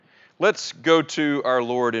Let's go to our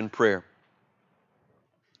Lord in prayer.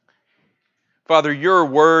 Father, your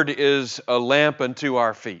word is a lamp unto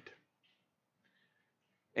our feet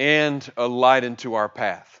and a light unto our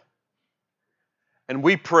path. And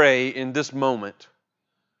we pray in this moment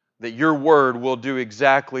that your word will do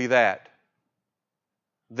exactly that.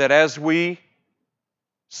 That as we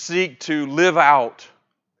seek to live out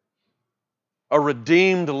a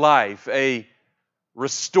redeemed life, a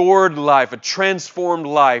restored life, a transformed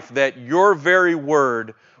life, that your very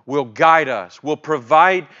word will guide us, will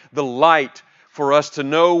provide the light for us to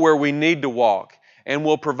know where we need to walk, and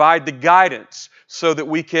will provide the guidance so that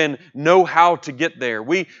we can know how to get there.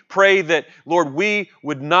 We pray that, Lord, we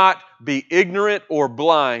would not be ignorant or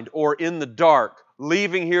blind or in the dark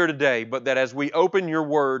leaving here today, but that as we open your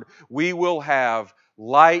word, we will have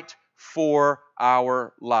light for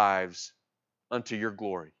our lives unto your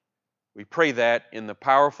glory. We pray that in the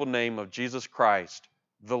powerful name of Jesus Christ,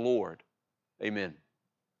 the Lord. Amen.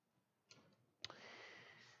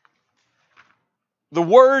 The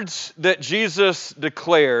words that Jesus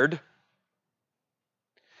declared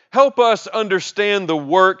help us understand the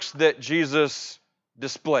works that Jesus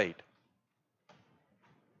displayed.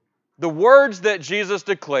 The words that Jesus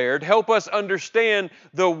declared help us understand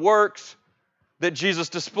the works that Jesus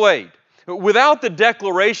displayed. Without the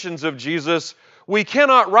declarations of Jesus, we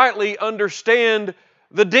cannot rightly understand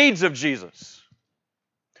the deeds of Jesus.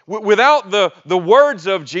 Without the words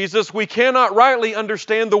of Jesus, we cannot rightly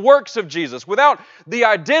understand the works of Jesus. Without the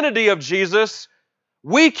identity of Jesus,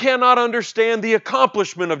 we cannot understand the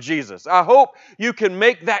accomplishment of Jesus. I hope you can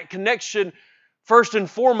make that connection first and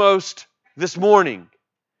foremost this morning.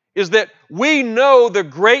 Is that we know the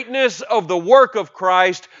greatness of the work of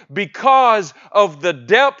Christ because of the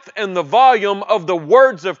depth and the volume of the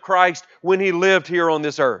words of Christ when He lived here on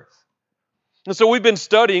this earth. And so we've been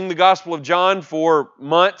studying the Gospel of John for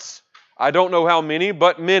months. I don't know how many,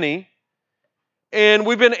 but many. And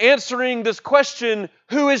we've been answering this question,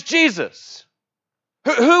 who is Jesus?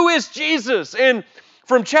 Who is Jesus? And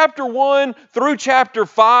from chapter 1 through chapter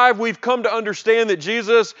 5, we've come to understand that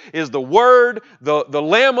Jesus is the Word, the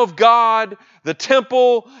Lamb of God, the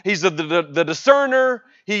temple. He's the discerner.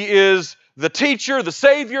 He is the teacher, the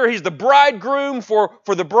Savior. He's the bridegroom for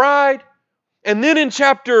the bride. And then in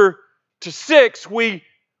chapter 6, we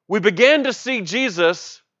began to see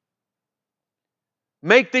Jesus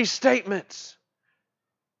make these statements.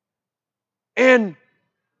 And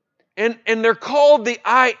they're called the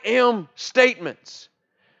I am statements.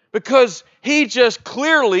 Because He just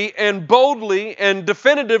clearly and boldly and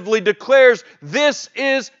definitively declares this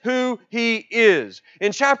is who He is.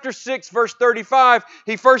 In chapter 6, verse 35,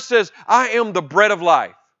 He first says, I am the bread of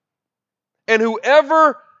life. And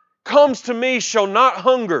whoever comes to me shall not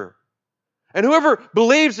hunger. And whoever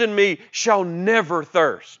believes in me shall never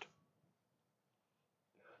thirst.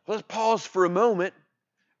 Let's pause for a moment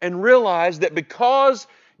and realize that because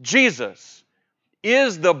Jesus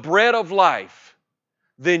is the bread of life,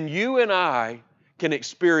 then you and I can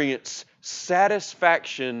experience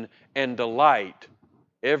satisfaction and delight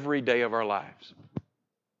every day of our lives.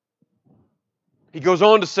 He goes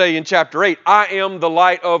on to say in chapter 8, I am the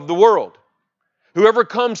light of the world. Whoever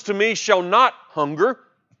comes to me shall not hunger.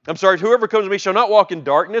 Whoever comes to me shall not walk in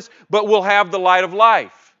darkness, but will have the light of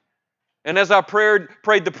life. And as I prayed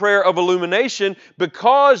the prayer of illumination,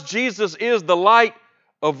 because Jesus is the light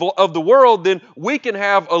of the world, then we can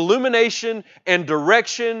have illumination and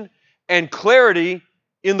direction and clarity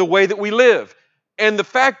in the way that we live. And the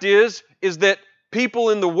fact is that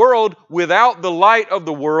people in the world, without the light of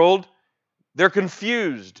the world, they're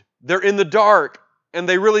confused, they're in the dark, and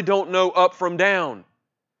they really don't know up from down.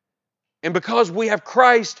 And because we have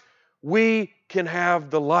Christ, we can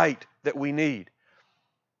have the light that we need.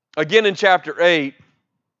 Again in chapter 8,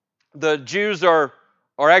 the Jews are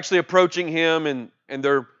actually approaching Him and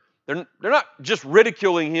they're not just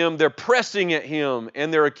ridiculing Him, they're pressing at Him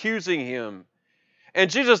and they're accusing Him. And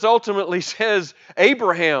Jesus ultimately says,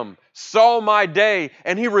 Abraham saw my day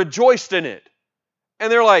and he rejoiced in it. And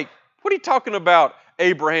they're like, what are you talking about,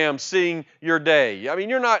 Abraham seeing your day? I mean,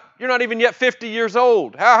 you're not even yet 50 years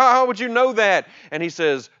old. How would you know that? And He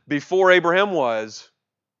says, before Abraham was,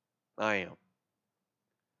 I am.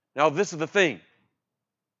 Now this is the thing.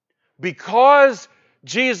 Because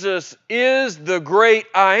Jesus is the great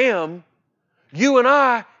I am, you and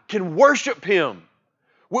I can worship Him.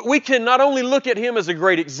 We can not only look at Him as a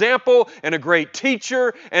great example and a great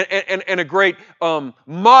teacher and a great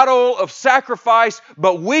model of sacrifice,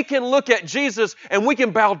 but we can look at Jesus and we can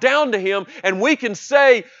bow down to Him and we can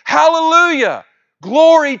say, hallelujah,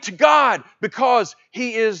 glory to God, because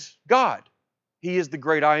He is God. He is the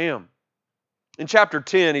great I am. In chapter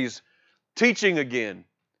 10, He's teaching again.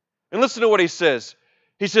 And listen to what he says.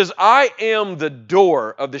 He says, I am the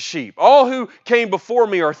door of the sheep. All who came before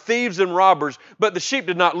me are thieves and robbers, but the sheep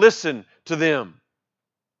did not listen to them.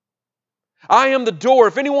 I am the door.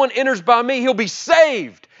 If anyone enters by me, he'll be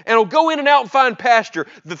saved, and he'll go in and out and find pasture.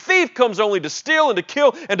 The thief comes only to steal and to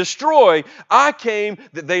kill and destroy. I came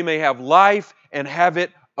that they may have life and have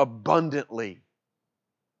it abundantly.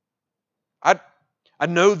 I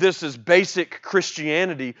know this is basic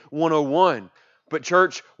Christianity 101. But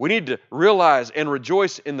church, we need to realize and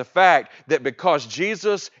rejoice in the fact that because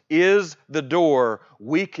Jesus is the door,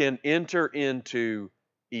 we can enter into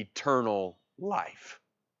eternal life.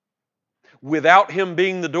 Without Him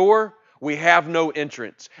being the door, we have no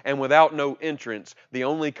entrance. And without no entrance, the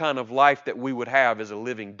only kind of life that we would have is a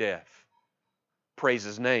living death. Praise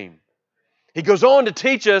His name. He goes on to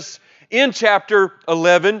teach us in chapter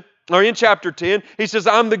 11, or in chapter 10, he says,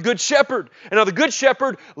 I'm the good shepherd. And now the good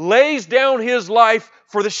shepherd lays down his life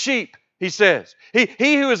for the sheep, he says.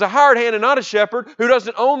 He who is a hired hand and not a shepherd, who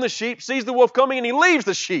doesn't own the sheep, sees the wolf coming and he leaves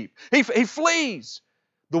the sheep. He flees.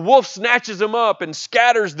 The wolf snatches them up and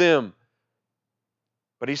scatters them.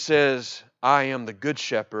 But he says, I am the good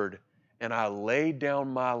shepherd and I lay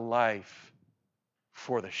down my life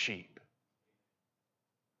for the sheep.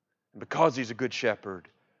 And because He's a good shepherd,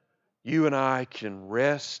 you and I can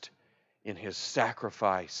rest in His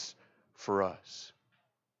sacrifice for us.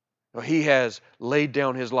 He has laid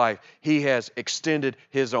down His life. He has extended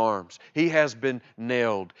His arms. He has been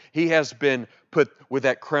nailed. He has been put with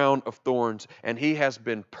that crown of thorns. And He has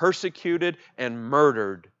been persecuted and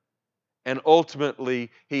murdered. And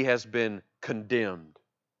ultimately, He has been condemned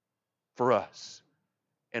for us.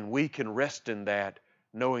 And we can rest in that,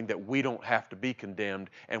 knowing that we don't have to be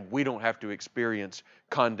condemned and we don't have to experience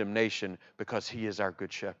condemnation because He is our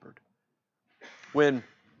good shepherd. When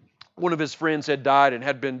one of his friends had died and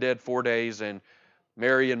had been dead 4 days, and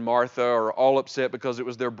Mary and Martha are all upset because it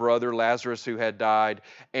was their brother Lazarus who had died,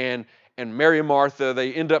 and Mary and Martha,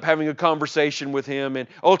 they end up having a conversation with him, and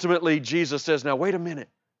ultimately Jesus says, now wait a minute,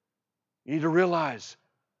 you need to realize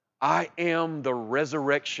I am the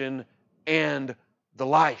resurrection and the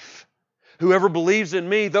life. Whoever believes in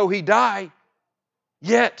me, though he die,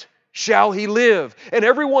 yet shall he live. And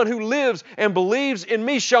everyone who lives and believes in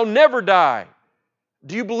me shall never die.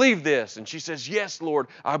 Do you believe this? And she says, yes, Lord,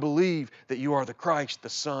 I believe that you are the Christ, the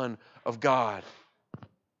Son of God.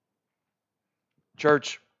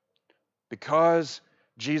 Church, because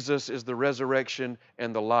Jesus is the resurrection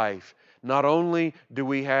and the life, not only do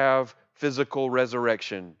we have physical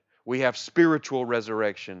resurrection, we have spiritual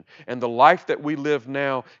resurrection. And the life that we live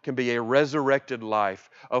now can be a resurrected life,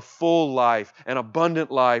 a full life, an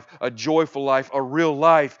abundant life, a joyful life, a real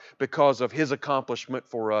life because of His accomplishment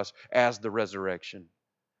for us as the resurrection.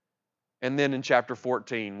 And then in chapter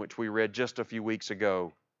 14, which we read just a few weeks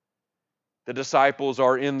ago, the disciples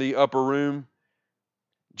are in the upper room.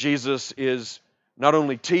 Jesus is not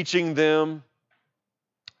only teaching them,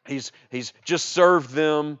 He's just served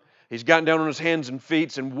them. He's gotten down on His hands and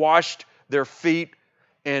feet and washed their feet,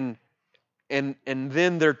 and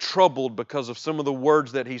then they're troubled because of some of the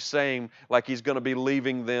words that He's saying, like He's going to be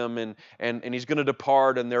leaving them and He's going to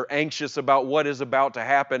depart, and they're anxious about what is about to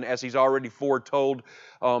happen as He's already foretold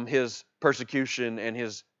His persecution and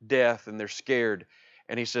His death, and they're scared.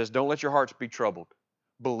 And He says, don't let your hearts be troubled.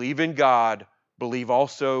 Believe in God. Believe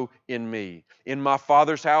also in me. In my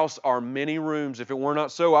Father's house are many rooms. If it were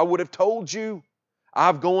not so, I would have told you.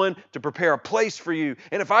 I'm going to prepare a place for you.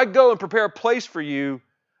 And if I go and prepare a place for you,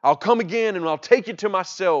 I'll come again and I'll take you to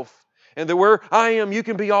myself. And that where I am, you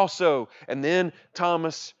can be also. And then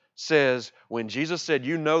Thomas says, when Jesus said,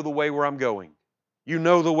 you know the way where I'm going. You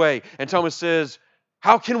know the way. And Thomas says,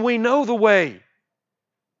 how can we know the way?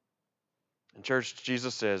 And church,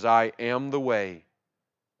 Jesus says, I am the way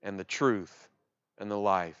and the truth and the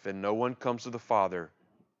life. And no one comes to the Father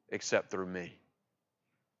except through me.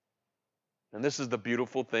 And this is the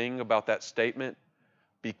beautiful thing about that statement.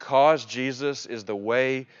 Because Jesus is the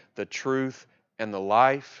way, the truth, and the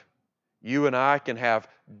life, you and I can have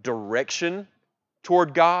direction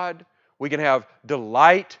toward God. We can have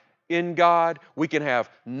delight in God. We can have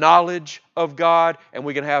knowledge of God. And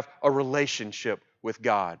we can have a relationship with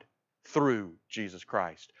God through Jesus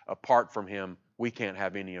Christ. Apart from Him, we can't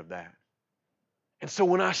have any of that. And so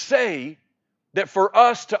when I say that for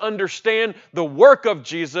us to understand the work of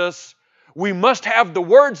Jesus, we must have the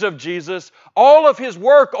words of Jesus. All of His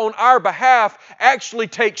work on our behalf actually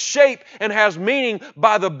takes shape and has meaning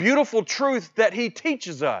by the beautiful truth that He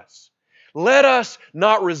teaches us. Let us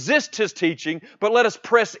not resist His teaching, but let us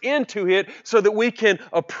press into it so that we can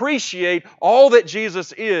appreciate all that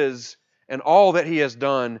Jesus is and all that He has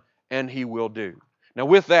done and He will do. Now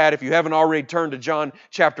with that, if you haven't already turned to John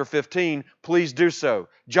chapter 15, please do so.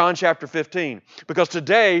 John chapter 15. Because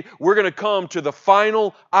today we're going to come to the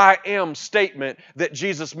final I am statement that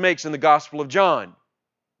Jesus makes in the Gospel of John.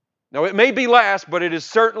 Now it may be last, but it is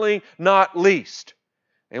certainly not least.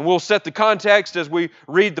 And we'll set the context as we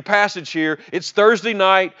read the passage here. It's Thursday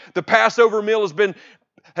night. The Passover meal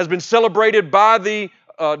has been celebrated by the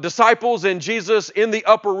disciples and Jesus in the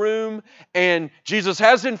upper room, and Jesus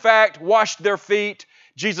has in fact washed their feet.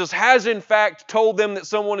 Jesus has in fact told them that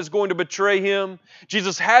someone is going to betray Him.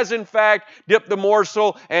 Jesus has in fact dipped the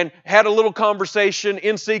morsel and had a little conversation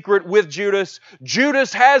in secret with Judas.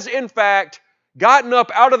 Judas has in fact gotten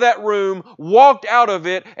up out of that room, walked out of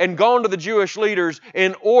it, and gone to the Jewish leaders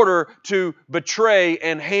in order to betray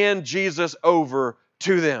and hand Jesus over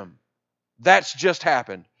to them. That's just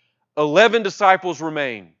happened. 11 disciples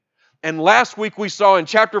remain. And last week we saw in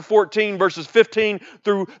chapter 14, verses 15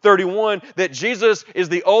 through 31, that Jesus is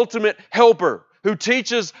the ultimate helper who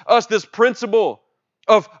teaches us this principle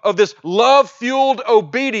of this love-fueled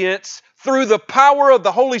obedience through the power of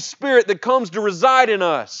the Holy Spirit that comes to reside in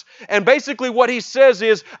us. And basically what He says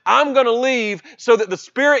is, I'm going to leave so that the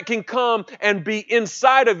Spirit can come and be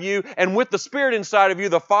inside of you, and with the Spirit inside of you,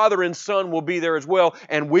 the Father and Son will be there as well,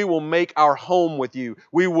 and we will make our home with you.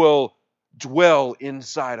 We will dwell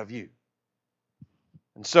inside of you.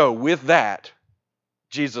 And so with that,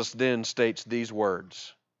 Jesus then states these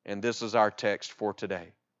words, and this is our text for today.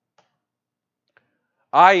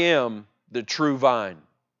 I am the true vine,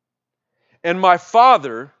 and my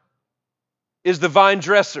Father is the vine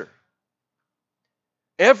dresser.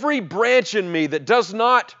 Every branch in me that does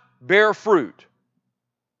not bear fruit,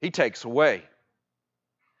 He takes away.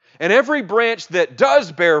 And every branch that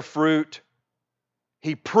does bear fruit,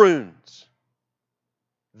 He prunes,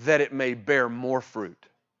 that it may bear more fruit.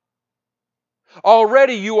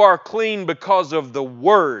 Already you are clean because of the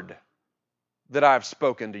word that I have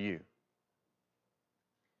spoken to you.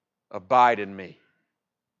 Abide in me,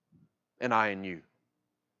 and I in you.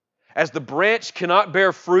 As the branch cannot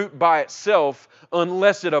bear fruit by itself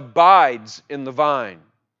unless it abides in the vine,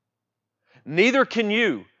 neither can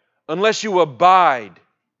you unless you abide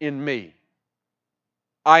in me.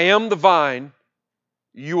 I am the vine,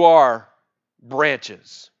 you are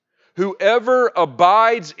branches. Whoever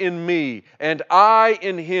abides in me and I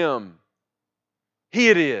in him, he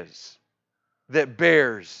it is that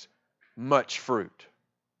bears much fruit.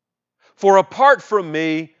 For apart from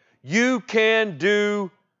me, you can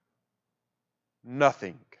do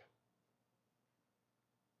nothing.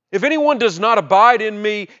 If anyone does not abide in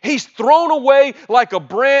me, he's thrown away like a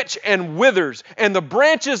branch and withers, and the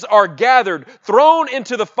branches are gathered, thrown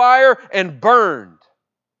into the fire and burned.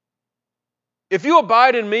 If you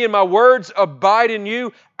abide in me and my words abide in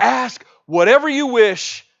you, ask whatever you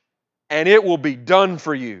wish, and it will be done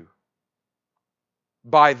for you.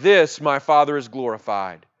 By this my Father is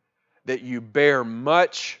glorified, that you bear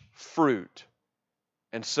much fruit,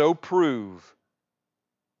 and so prove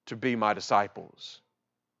to be my disciples.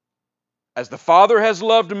 As the Father has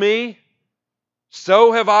loved me,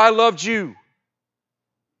 so have I loved you.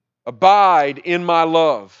 Abide in my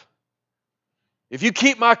love. If you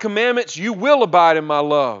keep my commandments, you will abide in my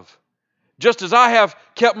love, just as I have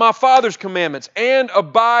kept my Father's commandments and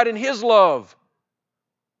abide in His love.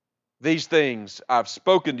 These things I've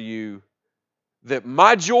spoken to you, that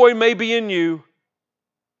my joy may be in you,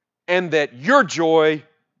 and that your joy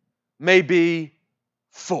may be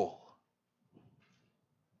full.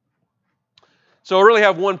 So I really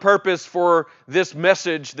have one purpose for this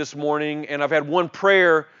message this morning, and I've had one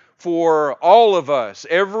prayer for all of us,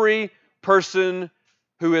 every person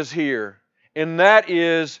who is here, and that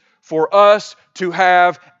is for us to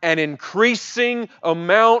have an increasing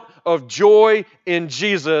amount of joy in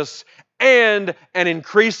Jesus and an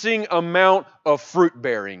increasing amount of fruit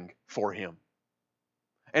bearing for Him.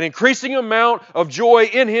 An increasing amount of joy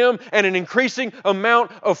in Him and an increasing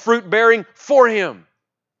amount of fruit bearing for Him.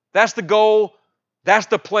 That's the goal. That's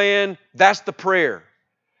the plan. That's the prayer.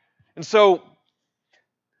 And so,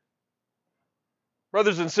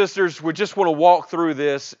 brothers and sisters, we just want to walk through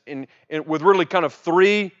this with really kind of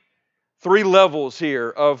three levels here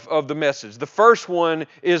of the message. The first one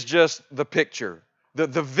is just the picture,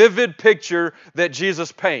 the vivid picture that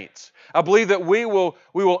Jesus paints. I believe that we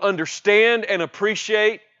will understand and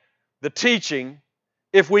appreciate the teaching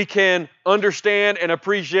if we can understand and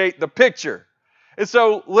appreciate the picture. And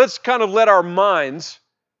so let's kind of let our minds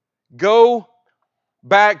go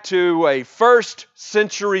back to a first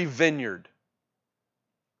century vineyard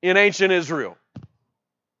in ancient Israel.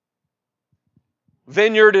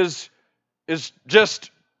 Vineyard is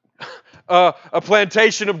just a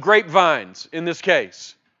plantation of grapevines in this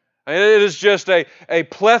case. It is just a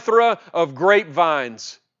plethora of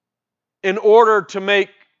grapevines in order to make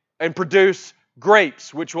and produce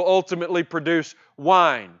grapes, which will ultimately produce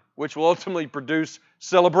wine, which will ultimately produce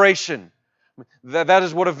celebration. That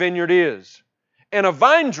is what a vineyard is. And a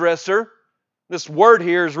vine dresser, this word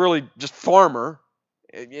here is really just farmer.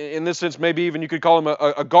 In this sense, maybe even you could call him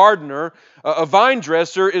a gardener. A vine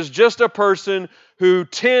dresser is just a person who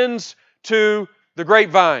tends to the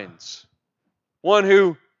grapevines. One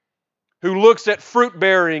who looks at fruit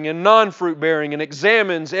bearing and non-fruit bearing and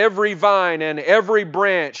examines every vine and every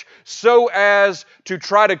branch so as to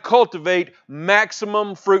try to cultivate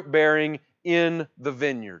maximum fruit bearing in the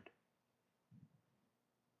vineyard.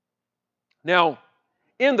 Now,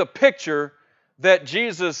 in the picture that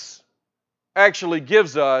Jesus actually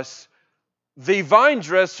gives us, the vine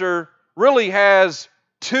dresser really has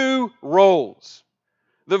two roles.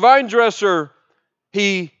 The vine dresser,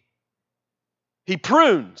 he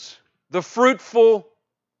prunes the fruitful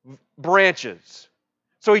branches.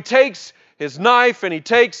 So he takes his knife and he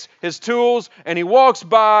takes his tools and he walks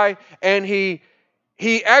by and he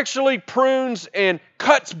actually prunes and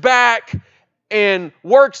cuts back and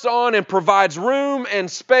works on and provides room and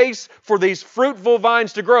space for these fruitful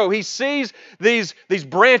vines to grow. He sees these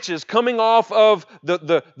branches coming off of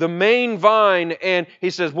the main vine and he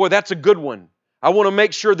says, boy, that's a good one. I want to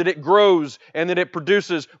make sure that it grows and that it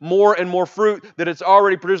produces more and more fruit that it's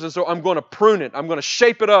already producing. So I'm going to prune it. I'm going to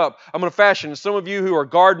shape it up. I'm going to fashion it. Some of you who are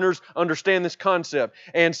gardeners understand this concept.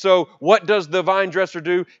 And so what does the vine dresser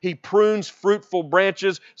do? He prunes fruitful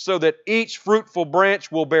branches so that each fruitful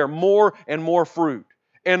branch will bear more and more fruit.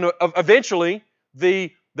 And eventually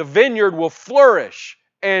the vineyard will flourish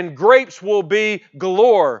and grapes will be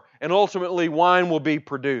galore and ultimately wine will be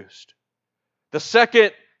produced. The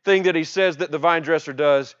second thing that he says that the vine dresser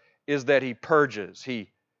does is that he purges. He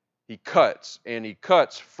cuts, and he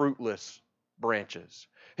cuts fruitless branches.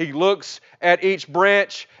 He looks at each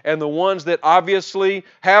branch, and the ones that obviously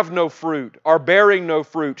have no fruit, are bearing no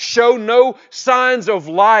fruit, show no signs of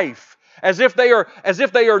life, as if they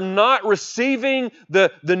are not receiving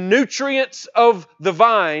the nutrients of the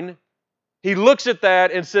vine. He looks at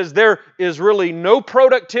that and says, there is really no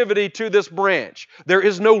productivity to this branch. There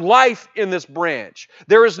is no life in this branch.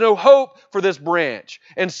 There is no hope for this branch.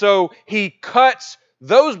 And so he cuts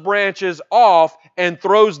those branches off and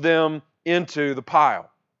throws them into the pile.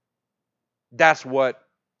 That's what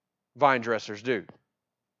vine dressers do.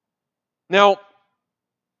 Now,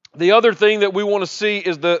 the other thing that we want to see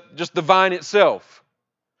is just the vine itself.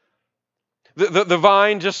 The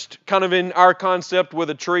vine, just kind of in our concept with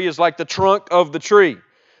a tree, is like the trunk of the tree.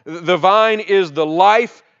 The vine is the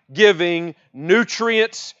life-giving,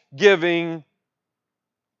 nutrients-giving,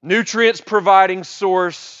 nutrients-providing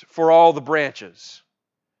source for all the branches.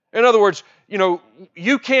 In other words,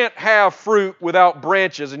 you can't have fruit without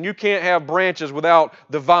branches, and you can't have branches without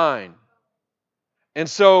the vine. And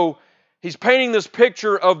so he's painting this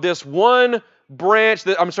picture of this one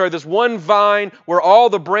this one vine where all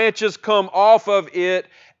the branches come off of it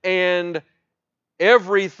and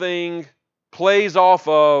everything plays off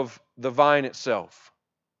of the vine itself.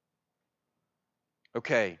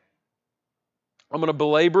 Okay, I'm going to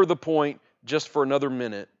belabor the point just for another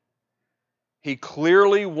minute. He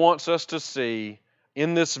clearly wants us to see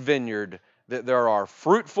in this vineyard that there are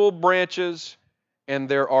fruitful branches and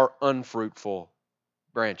there are unfruitful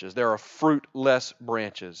branches. There are fruitless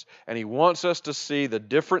branches. And he wants us to see the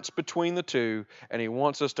difference between the two, and he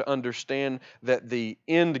wants us to understand that the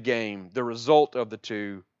end game, the result of the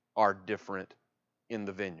two, are different in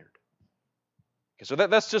the vineyard. Okay, so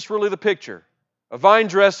that's just really the picture. A vine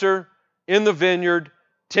dresser in the vineyard,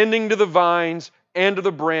 tending to the vines and to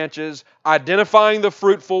the branches, identifying the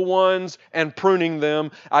fruitful ones and pruning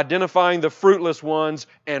them, identifying the fruitless ones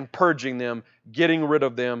and purging them, getting rid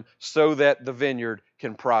of them so that the vineyard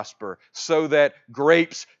can prosper, so that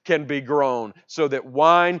grapes can be grown, so that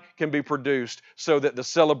wine can be produced, so that the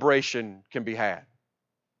celebration can be had.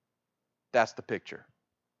 That's the picture.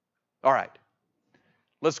 All right.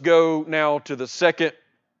 Let's go now to the second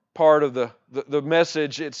part of the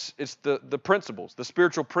message. It's the principles, the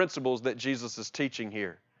spiritual principles that Jesus is teaching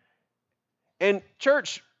here. And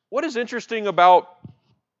church, what is interesting about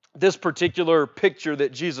this particular picture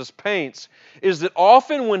that Jesus paints is that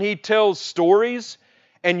often when he tells stories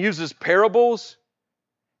and uses parables,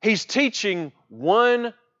 he's teaching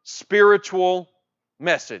one spiritual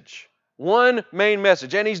message, one main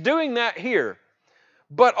message. And he's doing that here.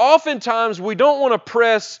 But oftentimes we don't want to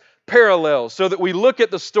press parallels so that we look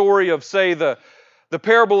at the story of, say, the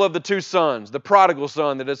parable of the two sons, the prodigal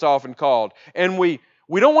son that it's often called, and we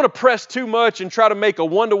we don't want to press too much and try to make a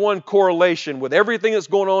one-to-one correlation with everything that's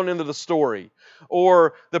going on into the story.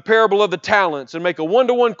 Or the parable of the talents and make a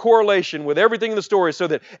one-to-one correlation with everything in the story so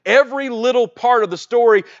that every little part of the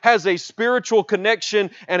story has a spiritual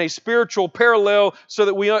connection and a spiritual parallel so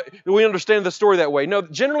that we understand the story that way. No,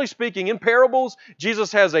 generally speaking, in parables,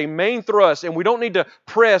 Jesus has a main thrust and we don't need to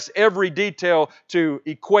press every detail to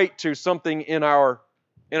equate to something in our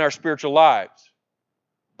spiritual lives.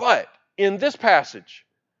 But in this passage,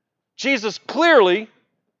 Jesus clearly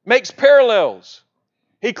makes parallels.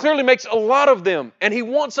 He clearly makes a lot of them, and He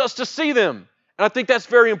wants us to see them. And I think that's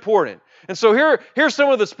very important. And so here's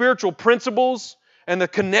some of the spiritual principles and the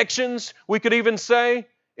connections, we could even say,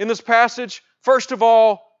 in this passage. First of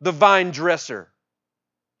all, the vine dresser.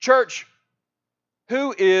 Church,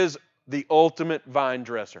 who is the ultimate vine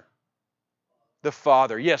dresser? The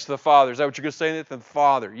Father. Yes, the Father. Is that what you're going to say, Nathan? The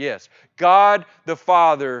Father, yes. God the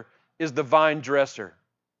Father is the vine dresser.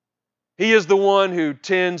 He is the one who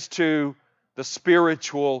tends to the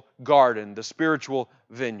spiritual garden, the spiritual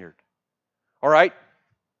vineyard. All right?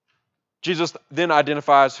 Jesus then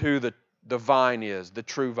identifies who the vine is, the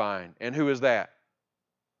true vine. And who is that?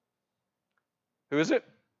 Who is it?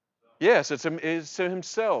 Yes, it's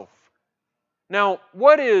Himself. Now,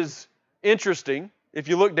 what is interesting, if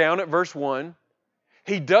you look down at verse 1,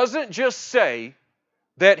 He doesn't just say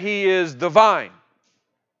that He is the vine.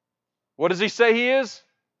 What does He say He is?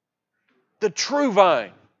 The true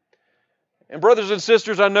vine. And brothers and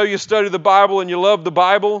sisters, I know you study the Bible and you love the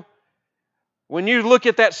Bible. When you look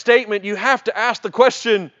at that statement, you have to ask the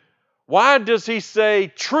question, why does He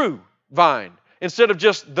say true vine instead of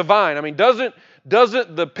just the vine? I mean, doesn't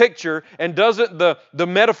the picture and doesn't the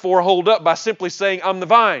metaphor hold up by simply saying, I'm the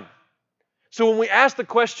vine? So when we ask the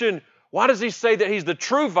question, why does He say that He's the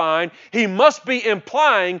true vine? He must be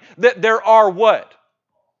implying that there are what?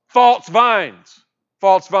 False vines.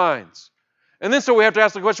 False vines. And then so we have to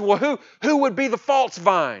ask the question, well, who would be the false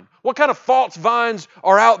vine? What kind of false vines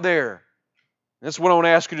are out there? And this is what I want to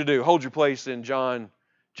ask you to do. Hold your place in John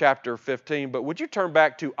chapter 15. But would you turn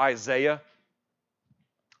back to Isaiah?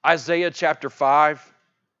 Isaiah chapter 5.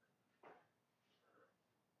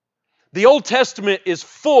 The Old Testament is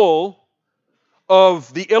full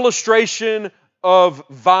of the illustration of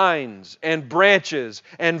vines and branches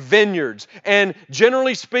and vineyards. And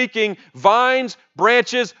generally speaking, vines,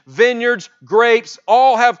 branches, vineyards, grapes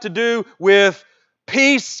all have to do with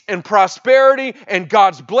peace and prosperity and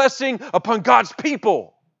God's blessing upon God's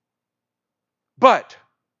people. But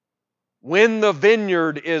when the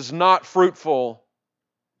vineyard is not fruitful,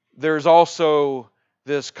 there's also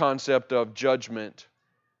this concept of judgment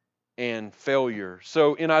and failure.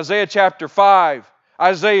 So in Isaiah chapter 5,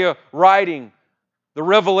 Isaiah writing the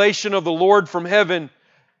revelation of the Lord from heaven,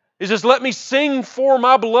 he says, let me sing for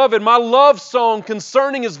my beloved my love song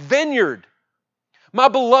concerning His vineyard. My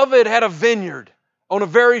beloved had a vineyard on a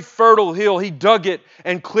very fertile hill. He dug it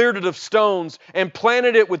and cleared it of stones and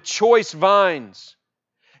planted it with choice vines.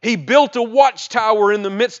 He built a watchtower in the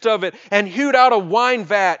midst of it and hewed out a wine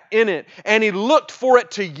vat in it, and He looked for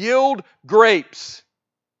it to yield grapes.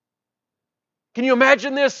 Can you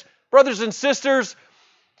imagine this, brothers and sisters?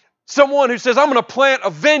 Someone who says, I'm going to plant a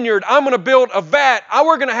vineyard, I'm going to build a vat,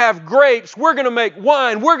 we're going to have grapes, we're going to make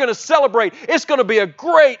wine, we're going to celebrate. It's going to be a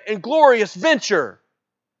great and glorious venture.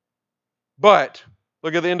 But,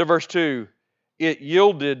 look at the end of verse 2. It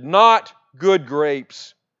yielded not good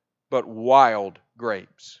grapes, but wild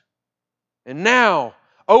grapes. And now,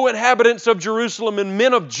 O inhabitants of Jerusalem and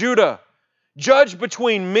men of Judah, judge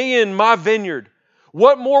between me and my vineyard.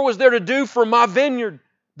 What more was there to do for my vineyard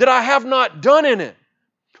that I have not done in it?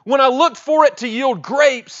 When I looked for it to yield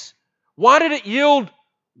grapes, why did it yield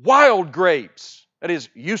wild grapes? That is,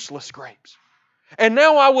 useless grapes. And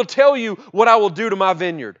now I will tell you what I will do to my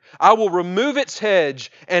vineyard. I will remove its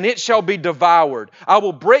hedge, and it shall be devoured. I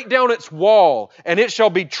will break down its wall, and it shall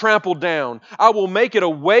be trampled down. I will make it a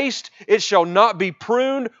waste. It shall not be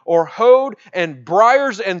pruned or hoed, and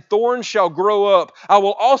briars and thorns shall grow up. I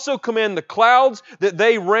will also command the clouds that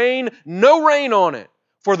they rain no rain on it.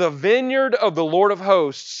 For the vineyard of the Lord of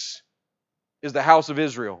hosts is the house of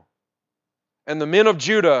Israel, and the men of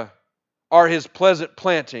Judah are His pleasant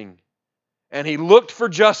planting. And He looked for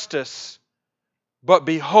justice, but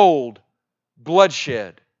behold,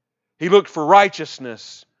 bloodshed. He looked for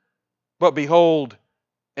righteousness, but behold,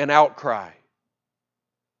 an outcry.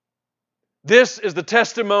 This is the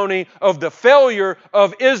testimony of the failure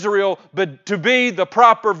of Israel but to be the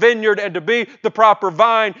proper vineyard and to be the proper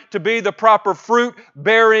vine, to be the proper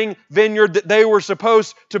fruit-bearing vineyard that they were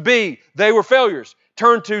supposed to be. They were failures.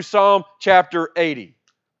 Turn to Psalm chapter 80.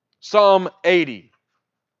 Psalm 80.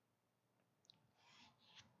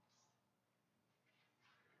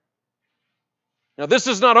 Now, this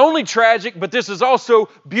is not only tragic, but this is also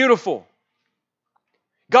beautiful.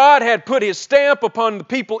 God had put His stamp upon the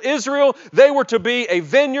people Israel. They were to be a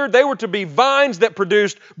vineyard. They were to be vines that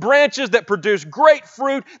produced branches, that produced great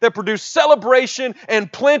fruit, that produced celebration and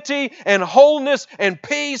plenty and wholeness and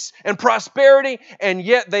peace and prosperity. And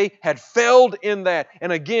yet they had failed in that.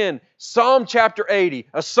 And again, Psalm chapter 80,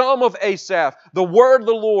 a psalm of Asaph, the word of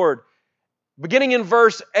the Lord, beginning in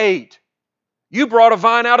verse 8. You brought a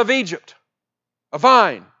vine out of Egypt, a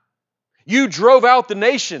vine. You drove out the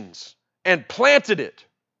nations and planted it.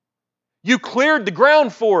 You cleared the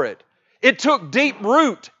ground for it. It took deep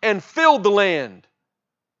root and filled the land.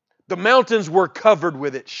 The mountains were covered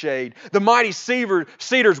with its shade, the mighty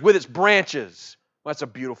cedars with its branches. Well, that's a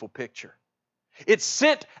beautiful picture. It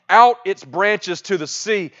sent out its branches to the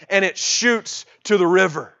sea and its shoots to the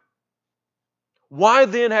river. Why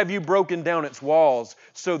then have you broken down its walls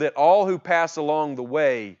so that all who pass along the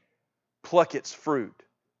way pluck its fruit?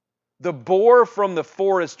 The boar from the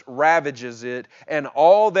forest ravages it, and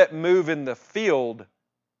all that move in the field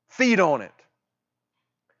feed on it.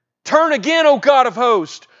 Turn again, O God of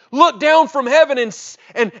hosts. Look down from heaven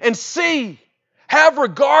and see. Have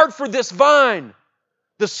regard for this vine,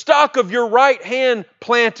 the stock of your right hand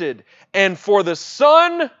planted, and for the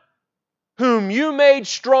son whom you made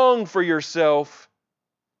strong for yourself.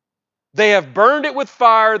 They have burned it with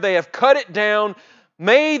fire, they have cut it down.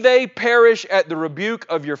 May they perish at the rebuke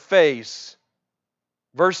of your face.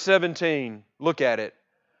 Verse 17, look at it.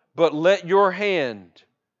 But let your hand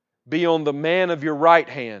be on the man of your right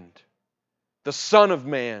hand, the Son of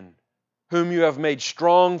Man, whom you have made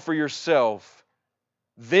strong for yourself.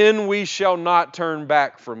 Then we shall not turn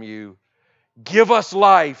back from you. Give us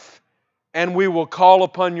life, and we will call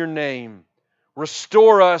upon your name.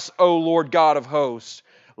 Restore us, O Lord God of hosts.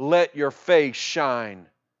 Let your face shine,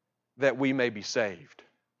 that we may be saved.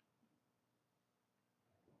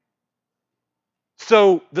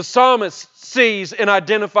 So the psalmist sees and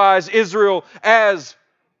identifies Israel as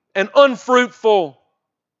an unfruitful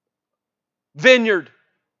vineyard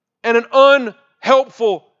and an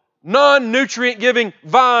unhelpful, non-nutrient giving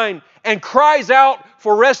vine, and cries out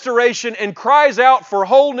for restoration and cries out for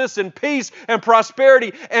wholeness and peace and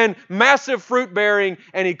prosperity and massive fruit bearing.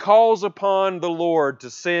 And he calls upon the Lord to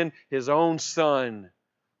send His own Son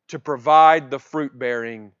to provide the fruit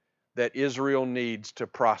bearing that Israel needs to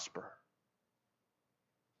prosper.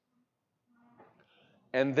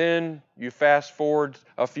 And then you fast forward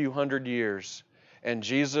a few hundred years, and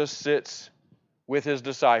Jesus sits with His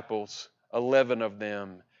disciples, 11 of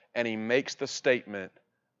them, and He makes the statement,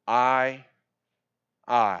 I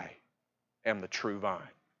am the true vine.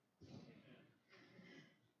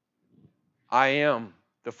 I am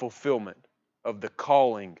the fulfillment of the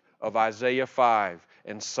calling of Isaiah 5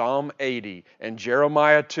 and Psalm 80 and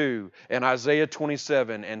Jeremiah 2 and Isaiah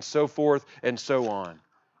 27 and so forth and so on.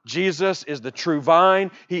 Jesus is the true vine.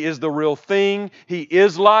 He is the real thing. He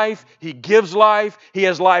is life. He gives life. He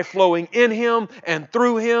has life flowing in Him and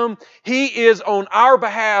through Him. He is on our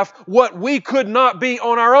behalf what we could not be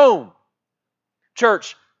on our own.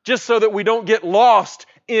 Church, just so that we don't get lost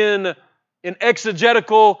in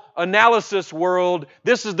exegetical analysis world,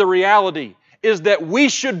 this is the reality, is that we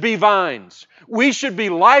should be vines. We should be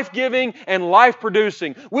life-giving and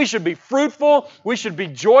life-producing. We should be fruitful. We should be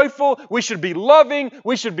joyful. We should be loving.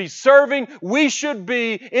 We should be serving. We should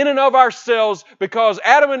be in and of ourselves, because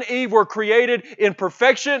Adam and Eve were created in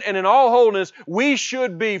perfection and in all wholeness. We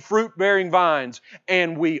should be fruit-bearing vines,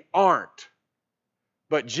 and we aren't.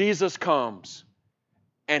 But Jesus comes,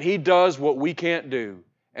 and He does what we can't do,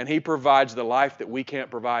 and He provides the life that we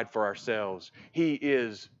can't provide for ourselves. He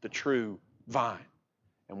is the true vine,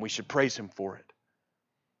 and we should praise Him for it.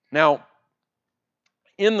 Now,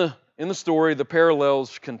 in the story, the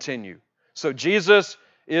parallels continue. So Jesus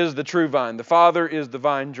is the true vine. The Father is the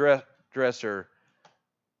vine dresser.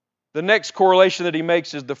 The next correlation that He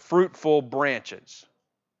makes is the fruitful branches.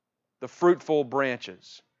 The fruitful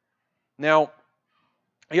branches. Now,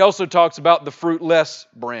 He also talks about the fruitless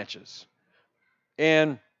branches.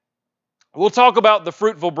 And we'll talk about the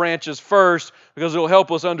fruitful branches first, because it'll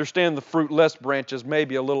help us understand the fruitless branches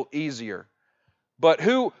maybe a little easier. But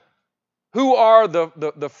who are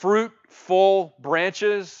the fruitful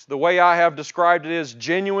branches? The way I have described it is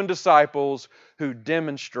genuine disciples who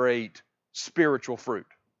demonstrate spiritual fruit.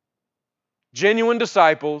 Genuine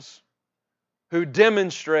disciples who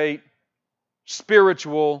demonstrate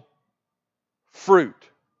spiritual fruit.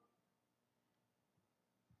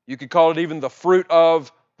 You could call it even the fruit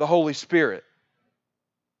of the Holy Spirit.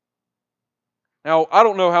 Now, I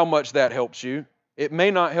don't know how much that helps you. It may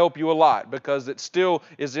not help you a lot, because it still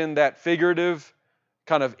is in that figurative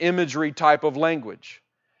kind of imagery type of language.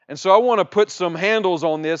 And so I want to put some handles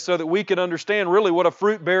on this so that we can understand really what a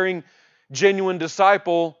fruit-bearing, genuine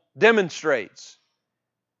disciple demonstrates.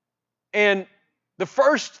 And the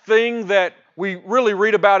first thing that we really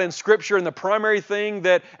read about in Scripture, and the primary thing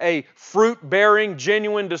that a fruit-bearing,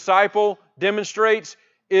 genuine disciple demonstrates,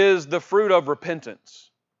 is the fruit of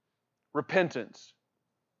repentance. Repentance.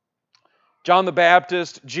 John the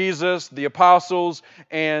Baptist, Jesus, the apostles,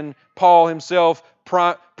 and Paul himself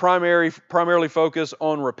primarily focus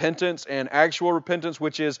on repentance and actual repentance,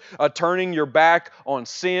 which is turning your back on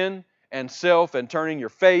sin and self and turning your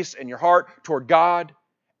face and your heart toward God.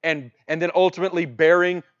 And then ultimately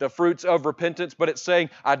bearing the fruits of repentance. But it's saying,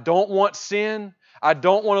 I don't want sin. I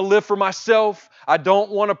don't want to live for myself. I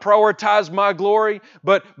don't want to prioritize my glory.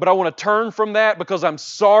 But I want to turn from that because I'm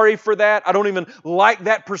sorry for that. I don't even like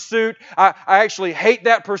that pursuit. I actually hate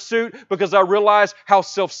that pursuit because I realize how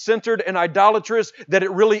self-centered and idolatrous that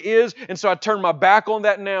it really is. And so I turn my back on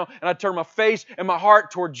that now, and I turn my face and my heart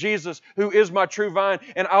toward Jesus, who is my true vine.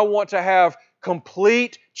 And I want to have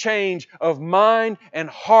complete change of mind and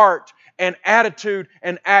heart and attitude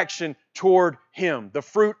and action toward Him. The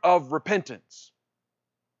fruit of repentance.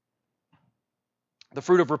 The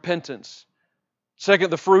fruit of repentance.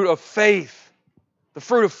 Second, the fruit of faith. The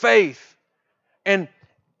fruit of faith. And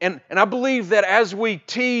I believe that as we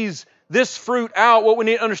tease this fruit out, what we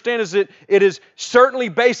need to understand is that it is certainly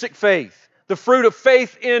basic faith. The fruit of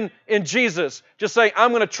faith in Jesus. Just saying,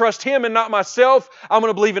 I'm going to trust Him and not myself. I'm going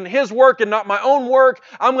to believe in His work and not my own work.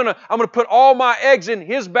 I'm going to put all my eggs in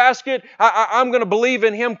His basket. I'm going to believe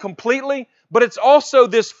in Him completely. But it's also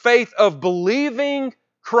this faith of believing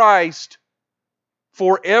Christ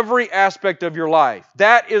for every aspect of your life.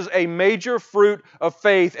 That is a major fruit of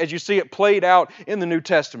faith as you see it played out in the New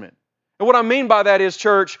Testament. And what I mean by that is,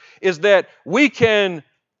 church, is that we can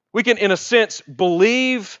in a sense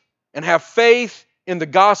believe and have faith in the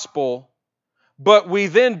gospel, but we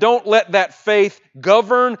then don't let that faith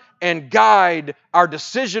govern and guide our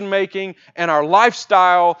decision-making and our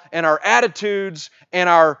lifestyle and our attitudes and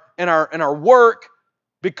our work,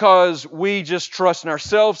 because we just trust in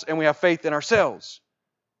ourselves and we have faith in ourselves.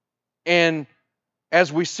 And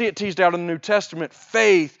as we see it teased out in the New Testament,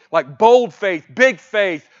 faith, like bold faith, big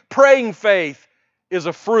faith, praying faith, is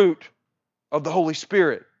a fruit of the Holy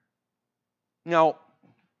Spirit. Now,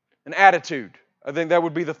 an attitude. I think that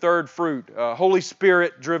would be the third fruit. Holy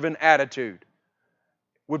Spirit-driven attitude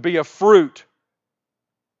would be a fruit,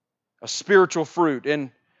 a spiritual fruit.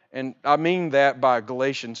 And I mean that by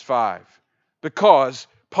Galatians 5. Because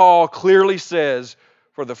Paul clearly says,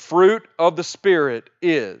 for the fruit of the Spirit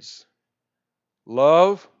is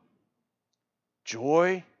love,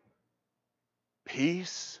 joy,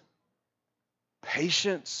 peace,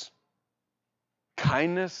 patience,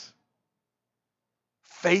 kindness,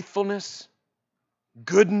 faithfulness,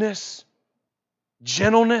 goodness,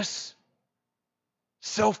 gentleness,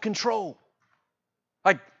 self-control.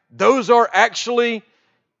 Like, those are actually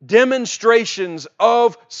demonstrations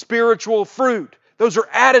of spiritual fruit. Those are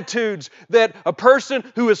attitudes that a person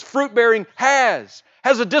who is fruit-bearing has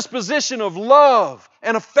a disposition of love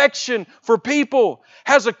and affection for people,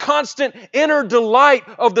 has a constant inner delight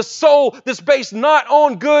of the soul that's based not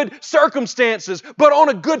on good circumstances, but on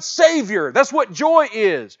a good Savior. That's what joy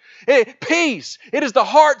is. Peace. It is the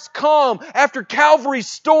heart's calm after Calvary's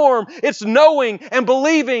storm. It's knowing and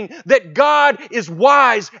believing that God is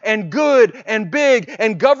wise and good and big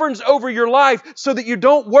and governs over your life so that you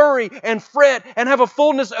don't worry and fret and have a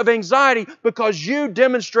fullness of anxiety, because you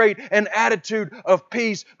demonstrate an attitude of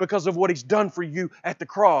peace because of what He's done for you at the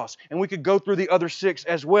cross. And we could go through the other 6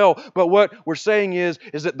 as well. But what we're saying is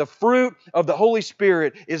that the fruit of the Holy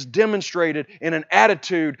Spirit is demonstrated in an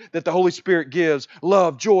attitude that the Holy Spirit gives.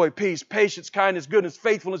 Love, joy, peace, patience, kindness, goodness,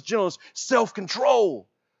 faithfulness, gentleness, self-control.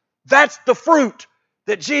 That's the fruit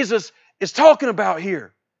that Jesus is talking about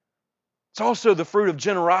here. It's also the fruit of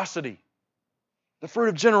generosity. The fruit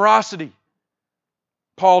of generosity.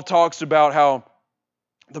 Paul talks about how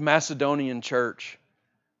the Macedonian church,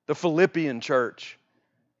 the Philippian church,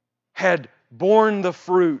 had borne the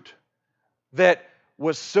fruit that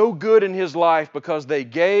was so good in his life because they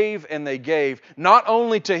gave and they gave, not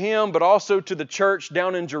only to him, but also to the church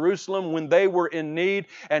down in Jerusalem when they were in need.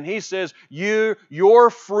 And he says, your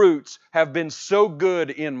fruits have been so good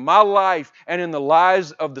in my life and in the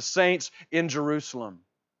lives of the saints in Jerusalem.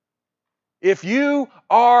 If you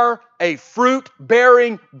are a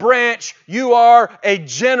fruit-bearing branch, you are a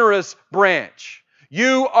generous branch.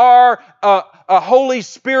 You are a Holy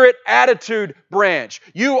Spirit attitude branch.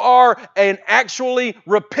 You are an actually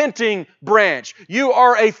repenting branch. You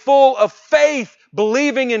are a full of faith,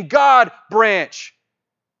 believing in God branch.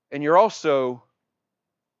 And you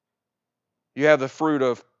have the fruit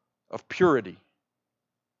of purity.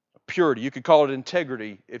 Purity. You could call it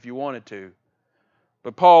integrity if you wanted to.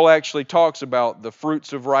 But Paul actually talks about the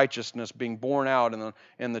fruits of righteousness being born out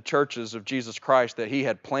in the churches of Jesus Christ that he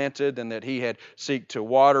had planted and that he had seek to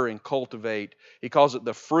water and cultivate. He calls it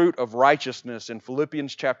the fruit of righteousness in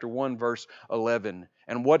Philippians chapter 1 verse 11.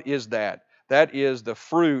 And what is that? That is the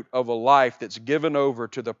fruit of a life that's given over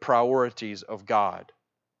to the priorities of God.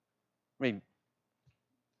 I mean,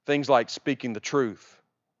 things like speaking the truth.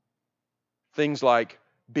 Things like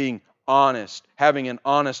being honest, having an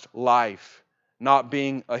honest life. Not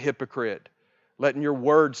being a hypocrite, letting your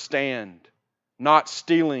word stand, not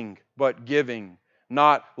stealing but giving,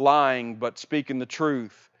 not lying but speaking the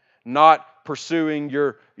truth, not pursuing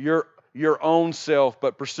your own self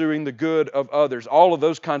but pursuing the good of others. All of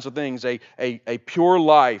those kinds of things, a pure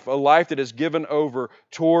life, a life that is given over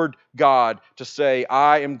toward God to say,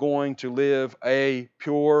 I am going to live a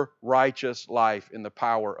pure, righteous life in the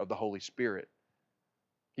power of the Holy Spirit.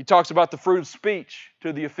 He talks about the fruit of speech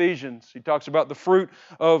to the Ephesians. He talks about the fruit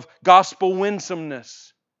of gospel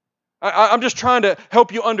winsomeness. I'm just trying to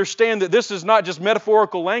help you understand that this is not just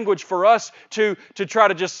metaphorical language for us to try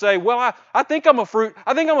to just say, well, I think I'm a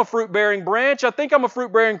fruit-bearing branch. I think I'm a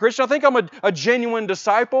fruit-bearing Christian. I think I'm a genuine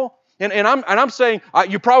disciple. And I'm saying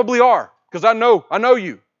you probably are, because I know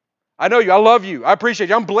you. I know you. I love you. I appreciate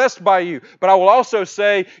you. I'm blessed by you. But I will also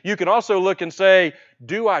say, you can also look and say,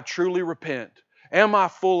 do I truly repent? Am I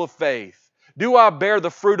full of faith? Do I bear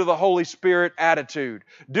the fruit of the Holy Spirit attitude?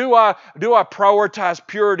 Do I prioritize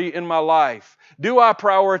purity in my life? Do I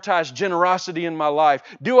prioritize generosity in my life?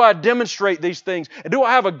 Do I demonstrate these things? Do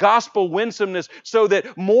I have a gospel winsomeness so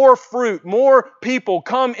that more fruit, more people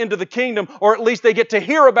come into the kingdom, or at least they get to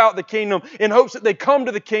hear about the kingdom in hopes that they come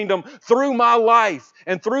to the kingdom through my life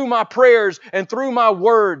and through my prayers and through my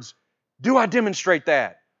words? Do I demonstrate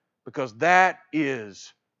that? Because that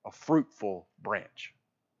is a fruitful branch.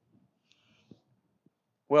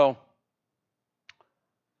 Well,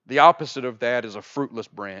 the opposite of that is a fruitless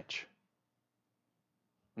branch.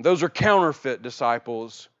 And those are counterfeit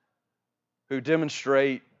disciples who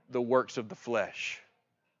demonstrate the works of the flesh.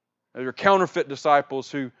 Those are counterfeit disciples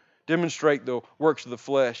who demonstrate the works of the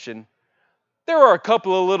flesh. And there are a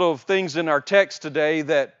couple of little things in our text today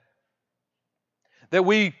that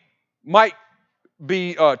we might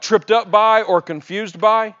be tripped up by or confused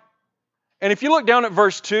by. And if you look down at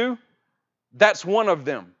verse 2, that's one of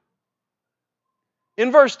them.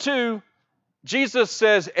 In verse 2, Jesus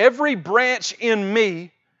says, every branch in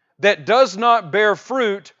me that does not bear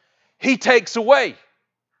fruit, He takes away.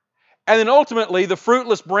 And then ultimately, the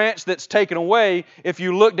fruitless branch that's taken away, if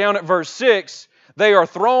you look down at verse 6, they are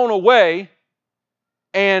thrown away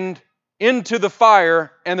and into the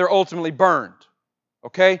fire, and they're ultimately burned.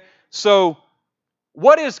 Okay? So,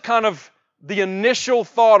 what is kind of the initial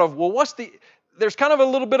thought of, well, there's kind of a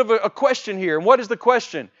little bit of a question here. And what is the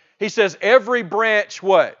question? He says, every branch,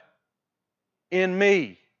 what? In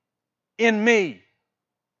me. In me.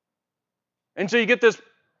 And so you get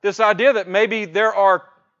this idea that maybe there are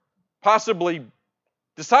possibly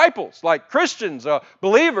disciples, like Christians,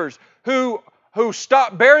 believers, who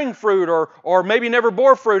stop bearing fruit or maybe never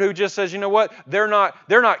bore fruit, who just says, you know what, they're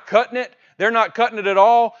not cutting it. They're not cutting it at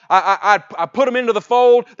all. I put them into the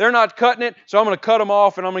fold. They're not cutting it, so I'm going to cut them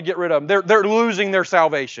off and I'm going to get rid of them. They're losing their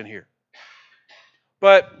salvation here.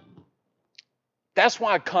 But that's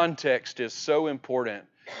why context is so important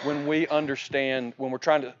when we're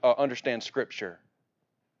trying to understand Scripture.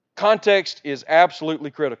 Context is absolutely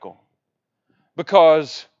critical,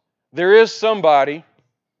 because there is somebody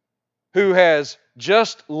who has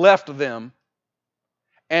just left them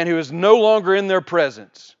and who is no longer in their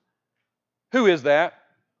presence. Who is that?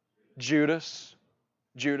 Judas.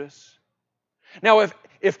 Judas. Now,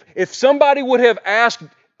 if somebody would have asked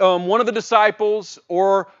one of the disciples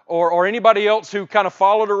or anybody else who kind of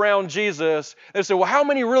followed around Jesus, they said, well, how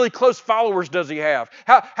many really close followers does he have?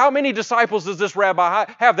 How many disciples does this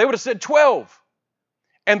rabbi have? They would have said 12.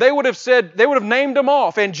 And they would have named them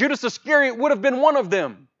off, and Judas Iscariot would have been one of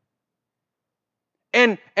them.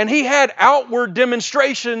 And he had outward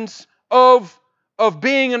demonstrations of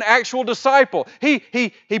being an actual disciple.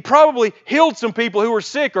 He probably healed some people who were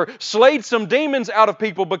sick or slayed some demons out of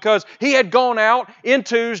people, because he had gone out in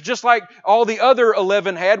twos just like all the other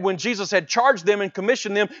 11 had when Jesus had charged them and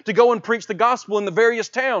commissioned them to go and preach the gospel in the various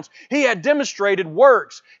towns. He had demonstrated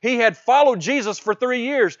works. He had followed Jesus for 3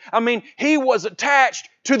 years. I mean, he was attached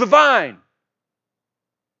to the vine.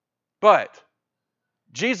 But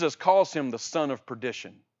Jesus calls him the son of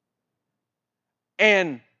perdition.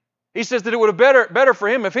 And he says that it would have been better for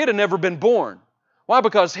him if he had never been born. Why?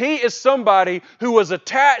 Because he is somebody who was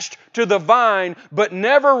attached to the vine but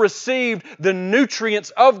never received the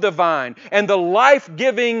nutrients of the vine and the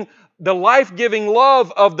life-giving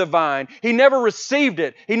love of the vine. He never received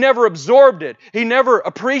it. He never absorbed it. He never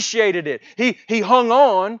appreciated it. He hung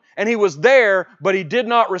on and he was there, but he did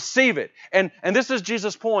not receive it. And this is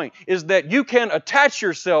Jesus' point, is that you can attach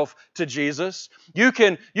yourself to Jesus. You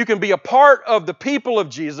can be a part of the people of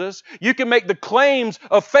Jesus. You can make the claims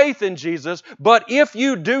of faith in Jesus. But if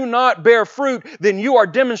you do not bear fruit, then you are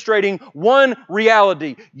demonstrating one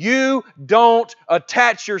reality. You don't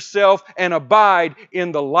attach yourself and abide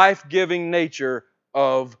in the life-giving nature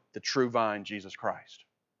of the true vine, Jesus Christ.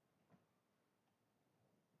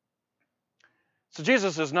 So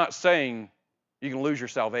Jesus is not saying you can lose your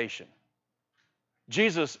salvation.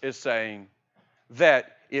 Jesus is saying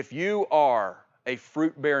that if you are a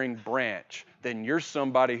fruit-bearing branch, then you're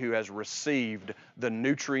somebody who has received the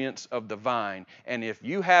nutrients of the vine. And if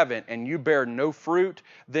you haven't and you bear no fruit,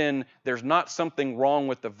 then there's not something wrong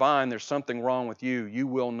with the vine, there's something wrong with you. You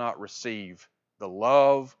will not receive the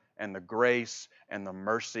love and the grace and the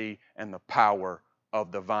mercy and the power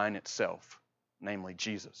of the vine itself, namely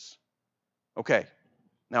Jesus. Okay,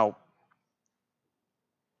 now,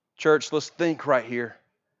 church, let's think right here.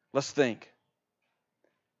 Let's think.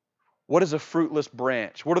 What is a fruitless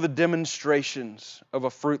branch? What are the demonstrations of a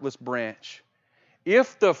fruitless branch?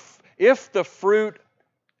 If the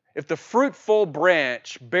fruitful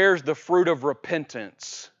branch bears the fruit of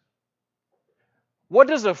repentance, what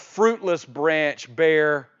does a fruitless branch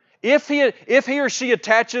bear? If he or she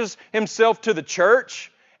attaches himself to the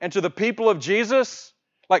church and to the people of Jesus,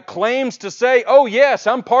 like claims to say, "Oh yes,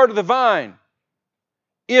 I'm part of the vine."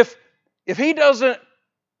 If he doesn't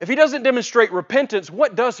demonstrate repentance,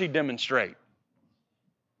 what does he demonstrate?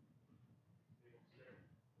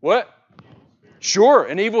 What? Sure,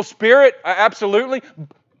 an evil spirit, absolutely.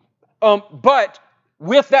 But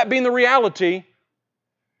with that being the reality,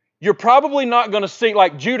 you're probably not going to see,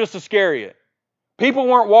 like Judas Iscariot. People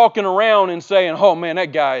weren't walking around and saying, "Oh man,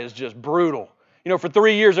 that guy is just brutal." For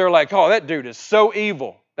 3 years they were like, "Oh, that dude is so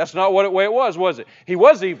evil." That's not what it was it? He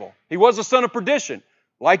was evil. He was the son of perdition,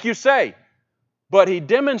 like you say. But he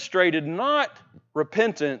demonstrated not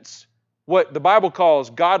repentance, what the Bible calls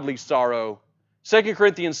godly sorrow. 2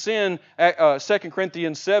 Corinthians 7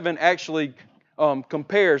 actually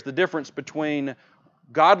compares the difference between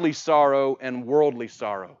godly sorrow and worldly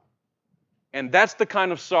sorrow. And that's the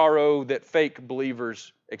kind of sorrow that fake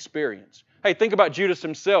believers experience. Hey, think about Judas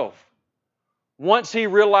himself. Once he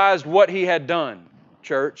realized what he had done,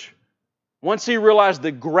 church, once he realized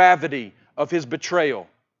the gravity of his betrayal,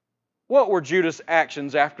 what were Judas'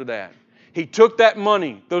 actions after that? He took that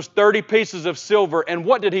money, those 30 pieces of silver, and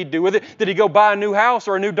what did he do with it? Did he go buy a new house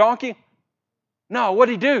or a new donkey? No, what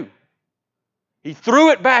did he do? He threw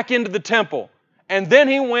it back into the temple, and then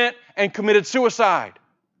he went and committed suicide.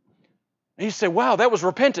 And he said, "Wow, that was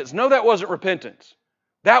repentance." No, that wasn't repentance.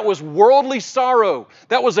 That was worldly sorrow.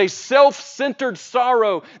 That was a self-centered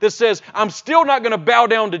sorrow that says, "I'm still not going to bow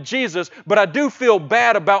down to Jesus, but I do feel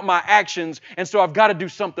bad about my actions, and so I've got to do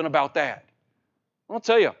something about that." I'll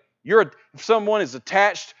tell you, if someone is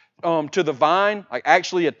attached to the vine, like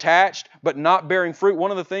actually attached, but not bearing fruit,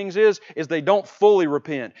 one of the things is they don't fully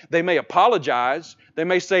repent. They may apologize. They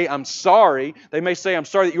may say, "I'm sorry." They may say, "I'm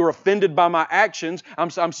sorry that you were offended by my actions.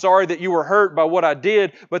 I'm sorry that you were hurt by what I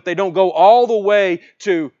did," but they don't go all the way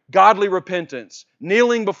to godly repentance,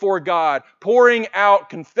 kneeling before God, pouring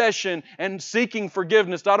out confession and seeking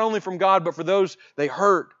forgiveness, not only from God, but for those they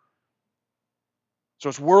hurt. So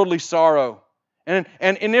it's worldly sorrow. And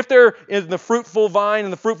if there in the fruitful vine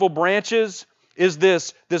and the fruitful branches is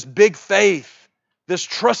this big faith, this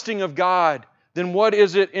trusting of God, then what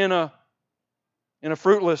is it in a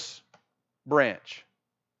fruitless branch?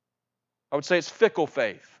 I would say it's fickle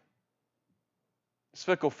faith. It's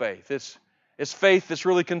fickle faith. It's faith that's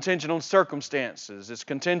really contingent on circumstances. It's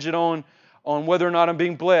contingent on whether or not I'm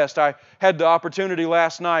being blessed. I had the opportunity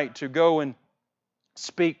last night to go and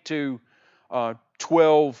speak to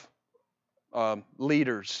 12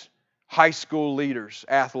 leaders, high school leaders,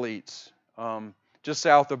 athletes, just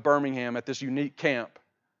south of Birmingham at this unique camp.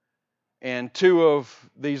 And 2 of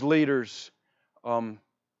these leaders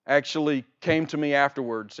actually came to me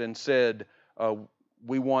afterwards and said,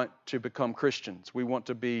 "We want to become Christians. We want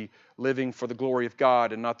to be living for the glory of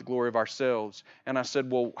God and not the glory of ourselves." And I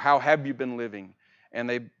said, "Well, how have you been living?"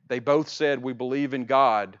 And they both said, "We believe in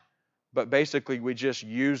God, but basically we just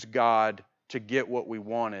used God to get what we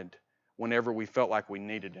wanted whenever we felt like we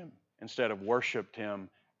needed Him, instead of worshiped Him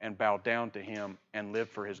and bowed down to Him and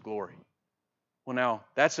lived for His glory." Well, now,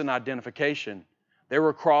 that's an identification They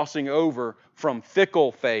were crossing over from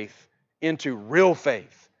fickle faith into real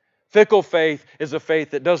faith. Fickle faith is a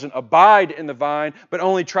faith that doesn't abide in the vine, but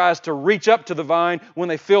only tries to reach up to the vine when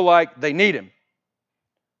they feel like they need Him.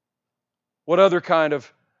 What other kind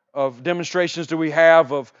of demonstrations do we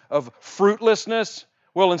have of fruitlessness?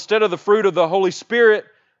 Well, instead of the fruit of the Holy Spirit,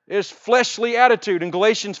 is fleshly attitude. In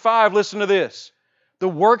Galatians 5, listen to this. The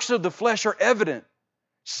works of the flesh are evident.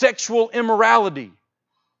 Sexual immorality,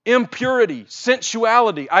 impurity,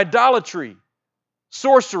 sensuality, idolatry,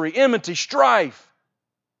 sorcery, enmity, strife,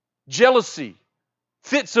 jealousy,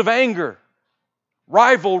 fits of anger,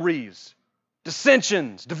 rivalries,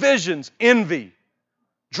 dissensions, divisions, envy,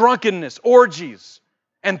 drunkenness, orgies,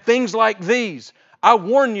 and things like these. I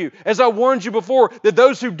warn you, as I warned you before, that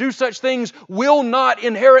those who do such things will not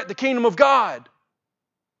inherit the kingdom of God.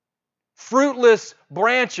 Fruitless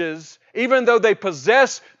branches, even though they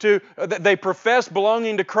profess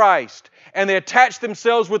belonging to Christ, and they attach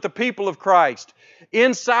themselves with the people of Christ,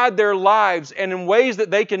 inside their lives and in ways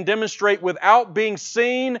that they can demonstrate without being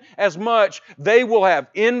seen as much, they will have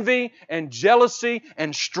envy and jealousy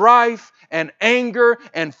and strife and anger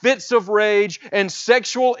and fits of rage and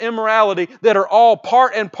sexual immorality that are all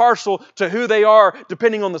part and parcel to who they are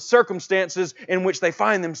depending on the circumstances in which they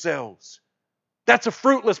find themselves. That's a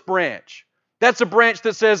fruitless branch. That's a branch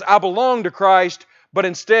that says, I belong to Christ, but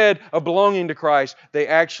instead of belonging to Christ, they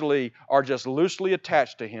actually are just loosely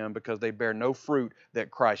attached to Him because they bear no fruit that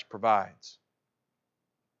Christ provides.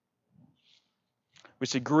 We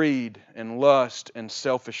see greed and lust and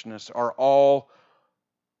selfishness are all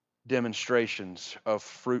demonstrations of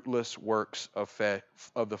fruitless works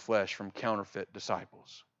of the flesh from counterfeit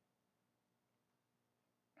disciples.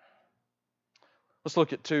 Let's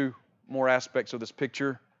look at two more aspects of this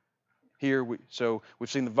picture. Here, we've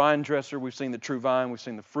seen the vine dresser, we've seen the true vine, we've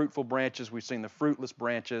seen the fruitful branches, we've seen the fruitless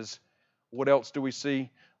branches. What else do we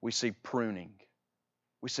see? We see pruning.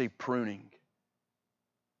 We see pruning.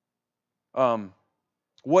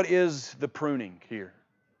 What is the pruning here?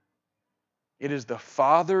 It is the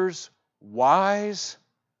Father's wise,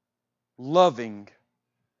 loving,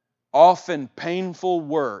 often painful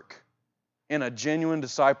work in a genuine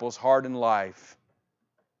disciple's heart and life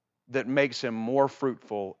that makes him more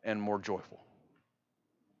fruitful and more joyful.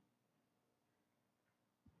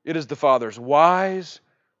 It is the Father's wise,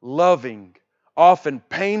 loving, often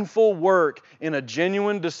painful work in a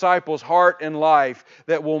genuine disciple's heart and life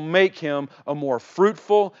that will make him a more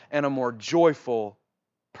fruitful and a more joyful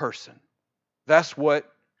person. That's what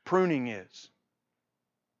pruning is.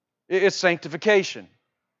 It's sanctification.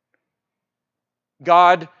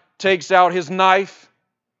 God takes out His knife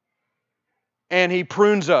and He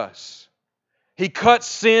prunes us. He cuts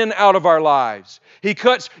sin out of our lives. He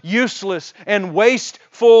cuts useless and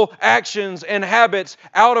wasteful actions and habits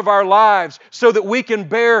out of our lives so that we can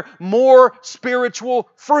bear more spiritual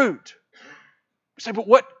fruit. You say, but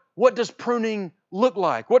what does pruning look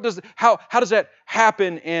like? How does that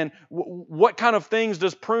happen, and what kind of things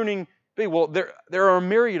does pruning be? Well, there are a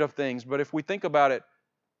myriad of things, but if we think about it,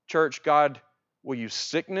 church, God will use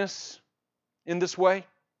sickness in this way,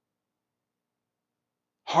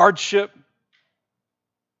 hardship,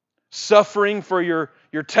 suffering for your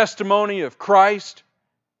testimony of Christ,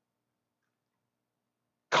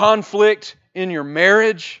 conflict in your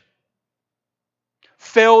marriage,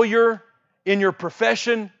 failure in your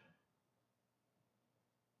profession.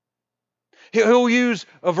 He'll use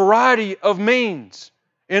a variety of means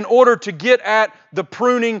in order to get at the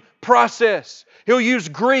pruning process. He'll use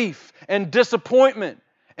grief and disappointment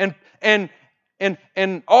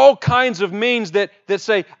and all kinds of means that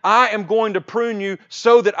say, I am going to prune you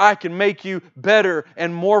so that I can make you better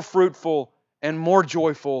and more fruitful and more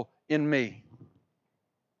joyful in me.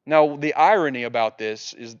 Now, the irony about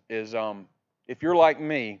this is if you're like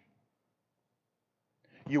me,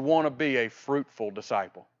 you want to be a fruitful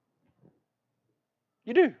disciple.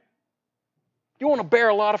 You do. You want to bear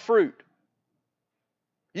a lot of fruit.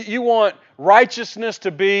 You want righteousness to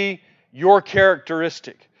be your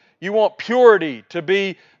characteristic. You want purity to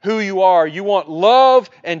be who you are. You want love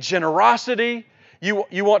and generosity. You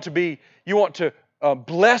want to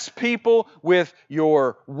bless people with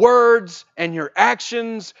your words and your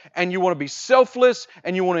actions, and you want to be selfless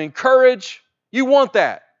and you want to encourage. You want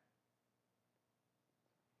that.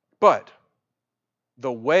 But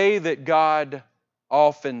the way that God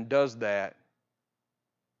often does that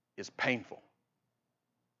is painful.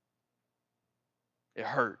 It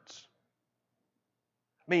hurts.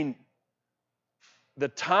 I mean, the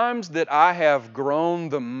times that I have grown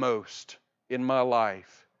the most in my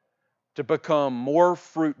life to become more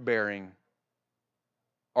fruit-bearing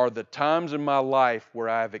are the times in my life where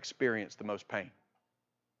I have experienced the most pain.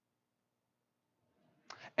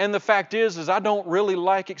 And the fact is I don't really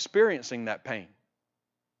like experiencing that pain.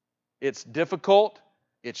 It's difficult.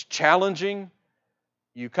 It's challenging.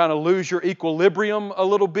 You kind of lose your equilibrium a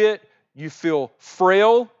little bit. You feel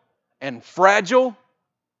frail and fragile.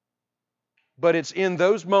 But it's in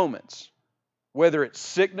those moments, whether it's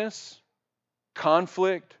sickness,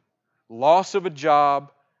 conflict, loss of a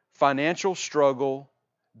job, financial struggle,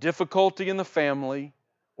 difficulty in the family,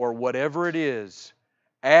 or whatever it is,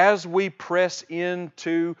 as we press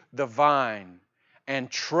into the vine and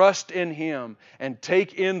trust in Him and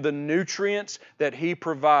take in the nutrients that He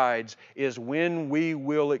provides is when we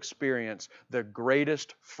will experience the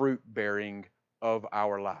greatest fruit bearing of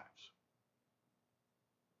our lives.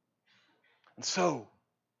 And so,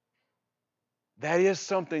 that is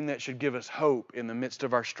something that should give us hope in the midst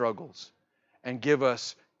of our struggles and give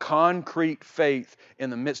us concrete faith in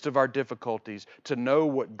the midst of our difficulties to know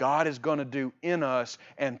what God is going to do in us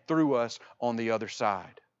and through us on the other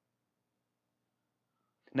side.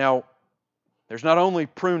 Now, there's not only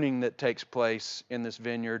pruning that takes place in this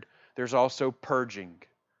vineyard, there's also purging.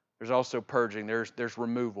 There's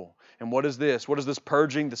removal. And what is this? What is this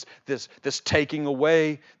purging, this taking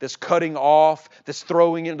away, this cutting off, this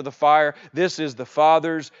throwing into the fire? This is the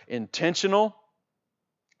Father's intentional,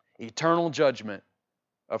 eternal judgment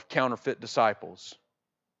of counterfeit disciples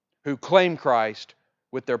who claim Christ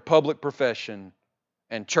with their public profession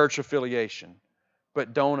and church affiliation,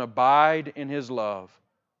 but don't abide in His love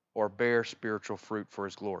or bear spiritual fruit for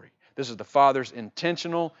His glory. This is the Father's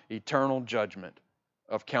intentional, eternal judgment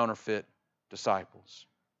of counterfeit disciples.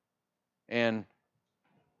 And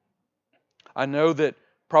I know that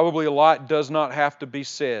probably a lot does not have to be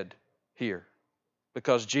said here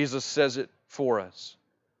because Jesus says it for us.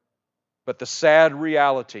 But the sad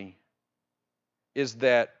reality is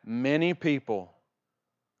that many people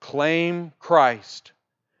claim Christ,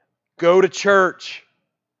 go to church,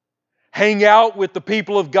 hang out with the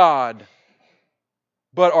people of God,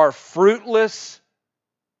 but are fruitless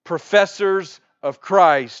professors of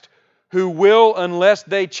Christ who will, unless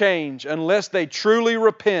they change, unless they truly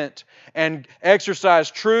repent and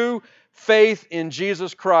exercise true faith in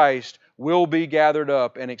Jesus Christ, will be gathered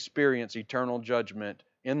up and experience eternal judgment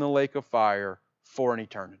in the lake of fire for an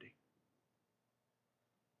eternity.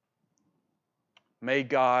 May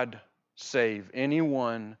God save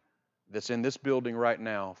anyone that's in this building right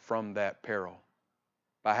now from that peril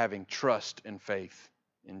by having trust and faith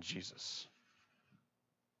in Jesus.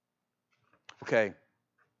 Okay.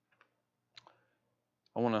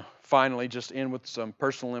 I want to finally just end with some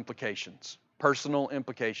personal implications. Personal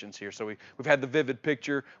implications here. So we've had the vivid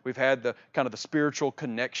picture. We've had the kind of the spiritual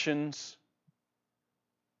connections.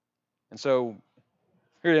 And so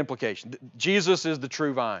here are the implications. Jesus is the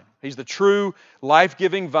true vine. He's the true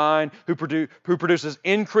life-giving vine who produces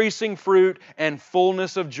increasing fruit and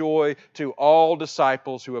fullness of joy to all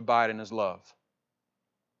disciples who abide in His love.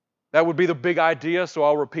 That would be the big idea, so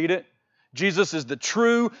I'll repeat it. Jesus is the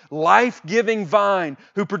true life-giving vine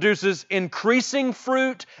who produces increasing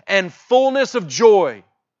fruit and fullness of joy.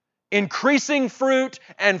 Increasing fruit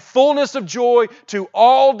and fullness of joy to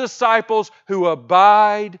all disciples who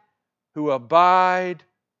abide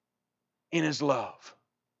in His love.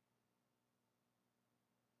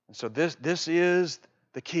 And so this is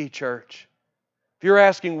the key, church. If you're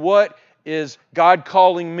asking, what is God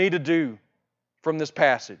calling me to do from this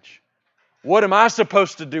passage? What am I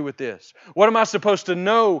supposed to do with this? What am I supposed to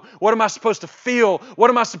know? What am I supposed to feel? What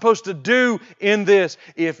am I supposed to do in this?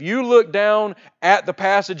 If you look down at the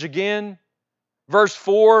passage again, verse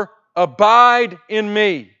 4, abide in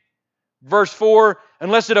me. Verse 4,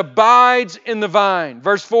 unless it abides in the vine.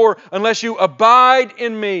 Verse 4, unless you abide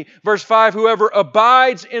in me. Verse 5, whoever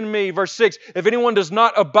abides in me. Verse 6, if anyone does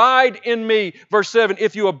not abide in me. Verse 7,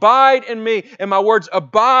 if you abide in me and my words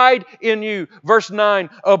abide in you. Verse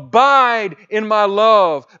 9, abide in my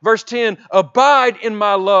love. Verse 10, abide in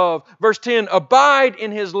my love. Verse 10, abide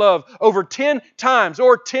in His love. Over 10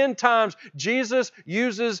 times, Jesus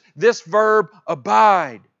uses this verb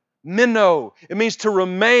abide. Meno. It means to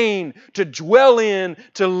remain, to dwell in,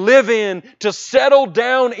 to live in, to settle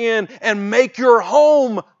down in, and make your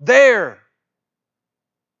home there.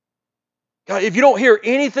 God, if you don't hear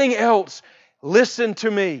anything else, listen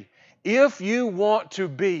to me. If you want to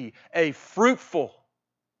be a fruitful,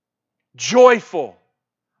 joyful,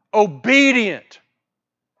 obedient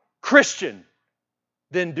Christian,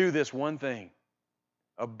 then do this one thing.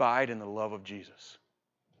 Abide in the love of Jesus.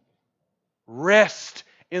 Rest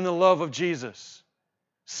in the love of Jesus.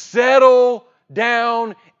 Settle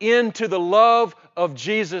down into the love of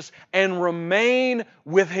Jesus and remain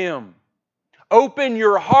with Him. Open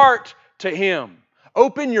your heart to Him.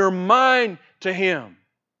 Open your mind to Him.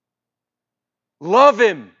 Love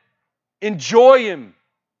Him. Enjoy Him.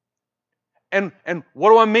 And what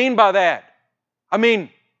do I mean by that? I mean,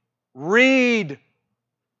 read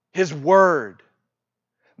His Word.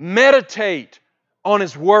 Meditate on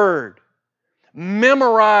His Word.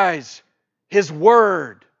 Memorize His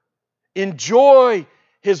Word. Enjoy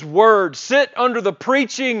His Word. Sit under the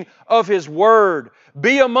preaching of His Word.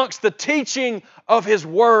 Be amongst the teaching of His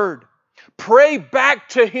Word. Pray back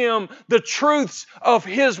to Him the truths of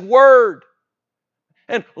His Word.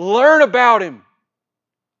 And learn about Him.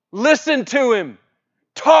 Listen to Him.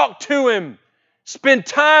 Talk to Him. Spend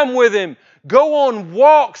time with Him. Go on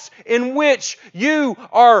walks in which you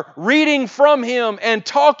are reading from Him and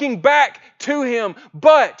talking back to Him.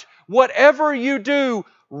 But whatever you do,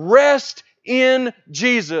 rest in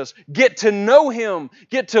Jesus. Get to know Him.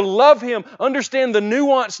 Get to love Him. Understand the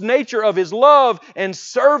nuanced nature of His love and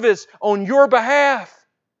service on your behalf.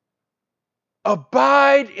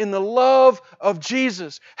 Abide in the love of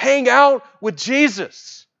Jesus. Hang out with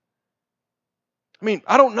Jesus. I mean,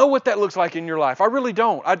 I don't know what that looks like in your life. I really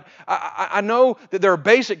don't. I know that there are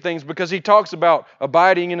basic things because He talks about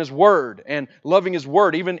abiding in His Word and loving His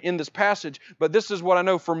Word, even in this passage. But this is what I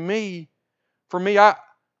know for me.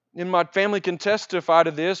 And my family can testify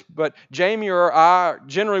to this, but Jamie or I,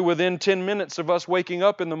 generally within 10 minutes of us waking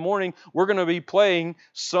up in the morning, we're going to be playing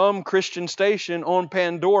some Christian station on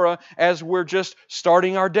Pandora as we're just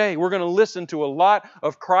starting our day. We're going to listen to a lot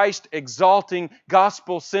of Christ-exalting,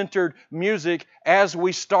 gospel-centered music as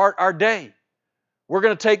we start our day. We're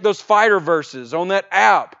going to take those fighter verses on that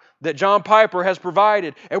app that John Piper has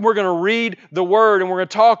provided, and we're going to read the Word, and we're going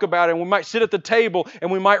to talk about it, and we might sit at the table,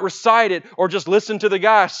 and we might recite it, or just listen to the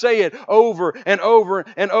guy say it over and over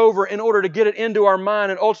and over in order to get it into our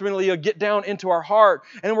mind, and ultimately get down into our heart.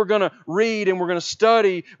 And we're going to read, and we're going to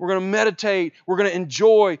study, we're going to meditate, we're going to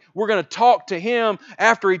enjoy, we're going to talk to Him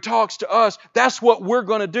after He talks to us. That's what we're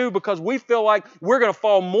going to do because we feel like we're going to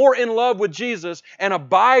fall more in love with Jesus and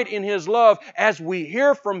abide in His love as we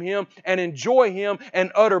hear from Him and enjoy Him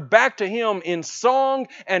and utter back to Him in song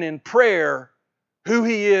and in prayer who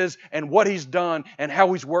He is and what He's done and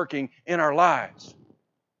how He's working in our lives.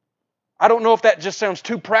 I don't know if that just sounds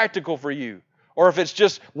too practical for you or if it's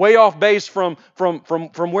just way off base from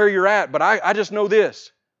where you're at, but I just know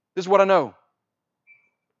this. This is what I know.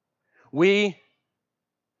 We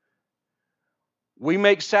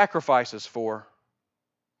make sacrifices for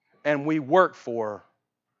and we work for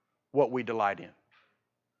what we delight in.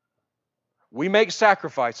 We make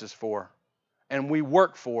sacrifices for and we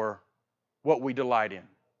work for what we delight in.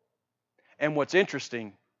 And what's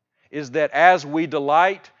interesting is that as we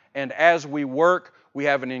delight and as we work, we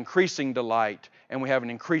have an increasing delight and we have an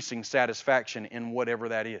increasing satisfaction in whatever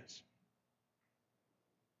that is.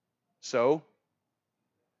 So,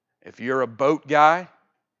 if you're a boat guy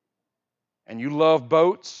and you love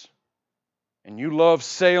boats and you love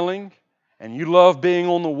sailing and you love being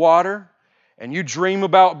on the water and you dream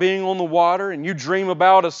about being on the water and you dream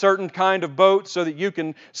about a certain kind of boat so that you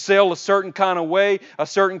can sail a certain kind of way, a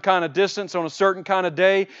certain kind of distance on a certain kind of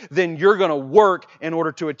day, then you're going to work in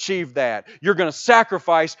order to achieve that. You're going to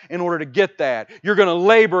sacrifice in order to get that. You're going to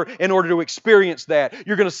labor in order to experience that.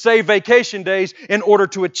 You're going to save vacation days in order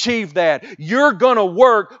to achieve that. You're going to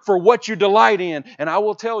work for what you delight in. And I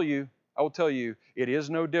will tell you, it is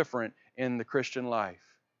no different in the Christian life.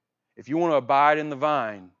 If you want to abide in the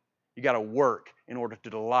vine, you got to work in order to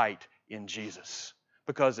delight in Jesus.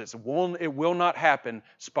 Because it will not happen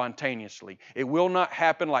spontaneously. It will not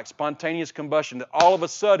happen like spontaneous combustion that all of a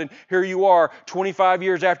sudden, here you are 25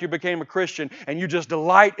 years after you became a Christian and you just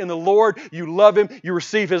delight in the Lord, you love Him, you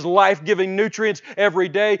receive His life-giving nutrients every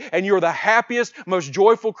day, and you're the happiest, most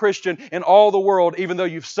joyful Christian in all the world, even though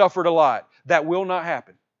you've suffered a lot. That will not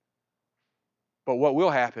happen. But what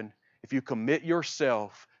will happen if you commit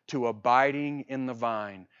yourself to abiding in the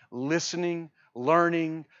vine, listening,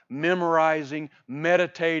 learning, memorizing,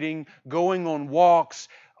 meditating, going on walks,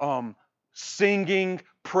 singing,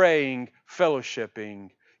 praying, fellowshipping,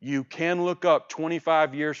 you can look up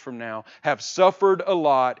 25 years from now, have suffered a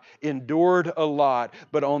lot, endured a lot,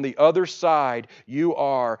 but on the other side, you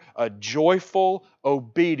are a joyful,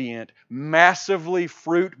 obedient, massively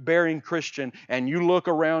fruit-bearing Christian, and you look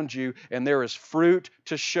around you and there is fruit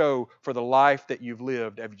to show for the life that you've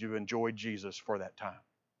lived as you've enjoyed Jesus for that time.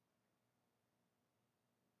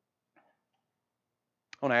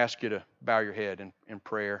 I want to ask you to bow your head in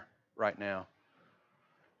prayer right now.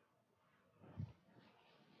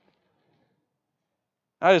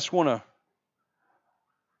 I want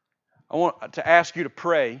to ask you to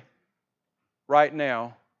pray right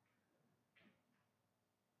now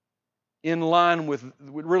in line with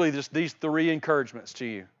really just these three encouragements to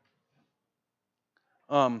you.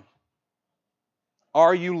 Are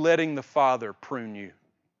you letting the Father prune you?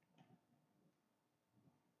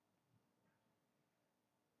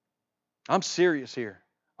 I'm serious here.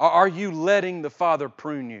 Are you letting the Father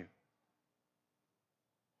prune you?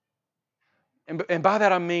 And by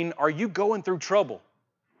that I mean, are you going through trouble?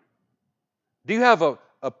 Do you have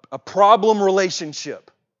a problem relationship?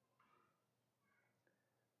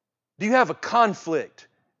 Do you have a conflict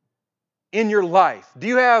in your life? Do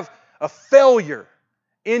you have a failure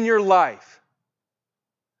in your life?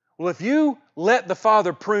 Well, if you let the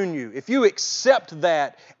Father prune you, if you accept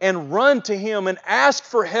that and run to Him and ask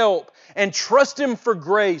for help and trust Him for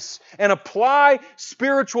grace and apply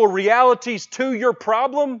spiritual realities to your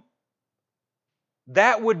problem,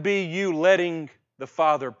 that would be you letting the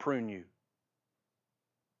Father prune you.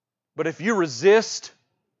 But if you resist,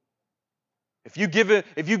 if you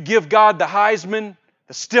give God the Heisman,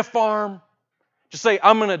 the stiff arm, just say,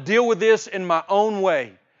 I'm going to deal with this in my own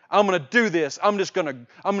way. I'm going to do this. I'm just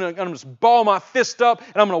ball my fist up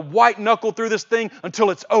and I'm going to white knuckle through this thing until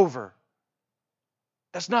it's over.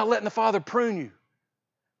 That's not letting the Father prune you.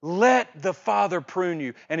 Let the Father prune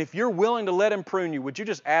you. And if you're willing to let Him prune you, would you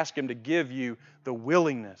just ask Him to give you the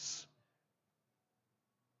willingness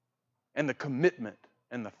and the commitment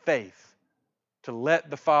and the faith to let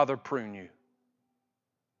the Father prune you?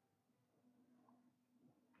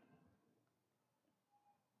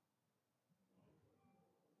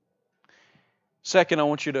 Second, I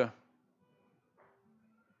want you to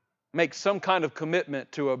make some kind of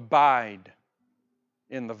commitment to abide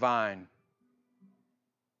in the vine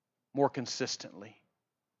more consistently,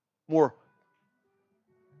 more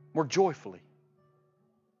joyfully.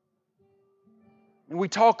 And we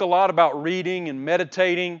talk a lot about reading and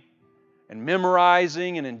meditating and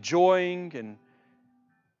memorizing and enjoying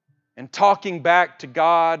and talking back to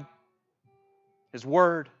God, His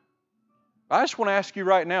Word. I just want to ask you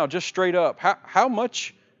right now, just straight up, how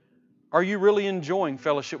much are you really enjoying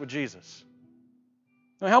fellowship with Jesus?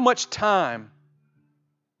 How much time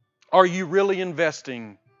are you really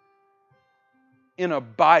investing in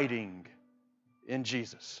abiding in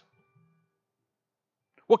Jesus?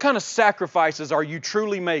 What kind of sacrifices are you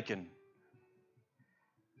truly making?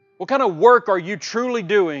 What kind of work are you truly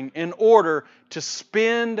doing in order to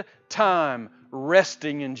spend time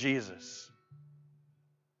resting in Jesus?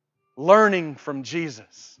 Learning from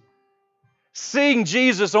Jesus. Seeing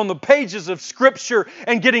Jesus on the pages of Scripture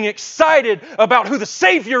and getting excited about who the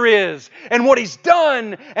Savior is and what He's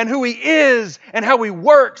done and who He is and how He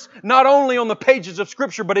works, not only on the pages of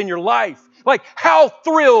Scripture but in your life. Like, how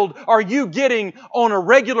thrilled are you getting on a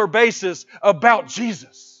regular basis about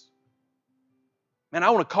Jesus? Man, I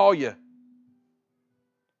want to call you.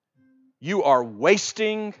 You are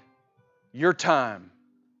wasting your time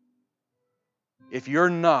if you're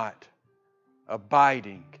not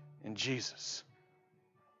abiding in Jesus.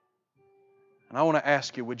 And I want to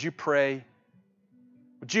ask you, would you pray?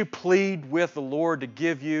 Would you plead with the Lord to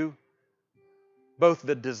give you both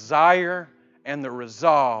the desire and the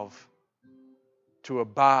resolve to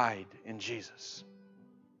abide in Jesus?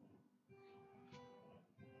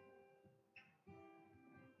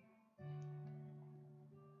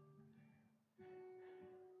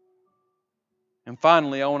 And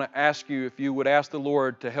finally, I want to ask you if you would ask the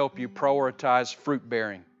Lord to help you prioritize fruit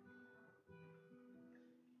bearing.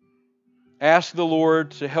 Ask the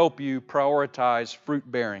Lord to help you prioritize fruit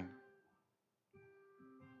bearing.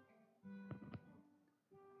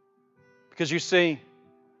 Because you see,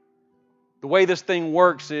 the way this thing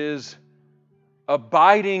works is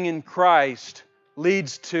abiding in Christ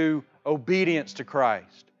leads to obedience to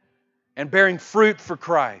Christ and bearing fruit for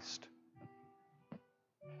Christ.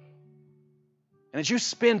 And as you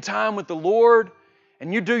spend time with the Lord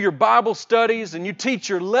and you do your Bible studies and you teach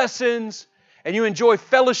your lessons and you enjoy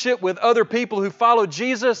fellowship with other people who follow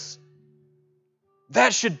Jesus,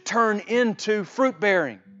 that should turn into fruit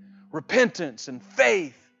bearing, repentance and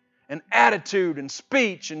faith and attitude and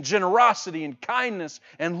speech and generosity and kindness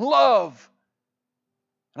and love.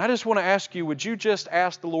 And I just want to ask you, would you just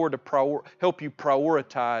ask the Lord to help you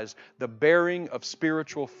prioritize the bearing of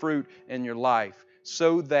spiritual fruit in your life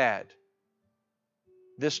so that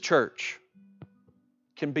this church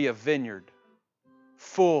can be a vineyard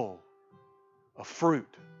full of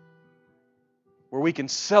fruit where we can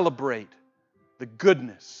celebrate the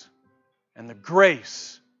goodness and the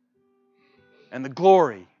grace and the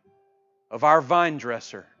glory of our vine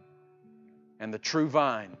dresser and the true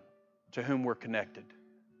vine to whom we're connected.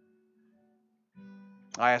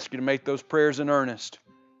 I ask you to make those prayers in earnest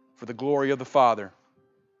for the glory of the Father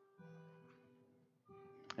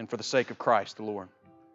and for the sake of Christ the Lord.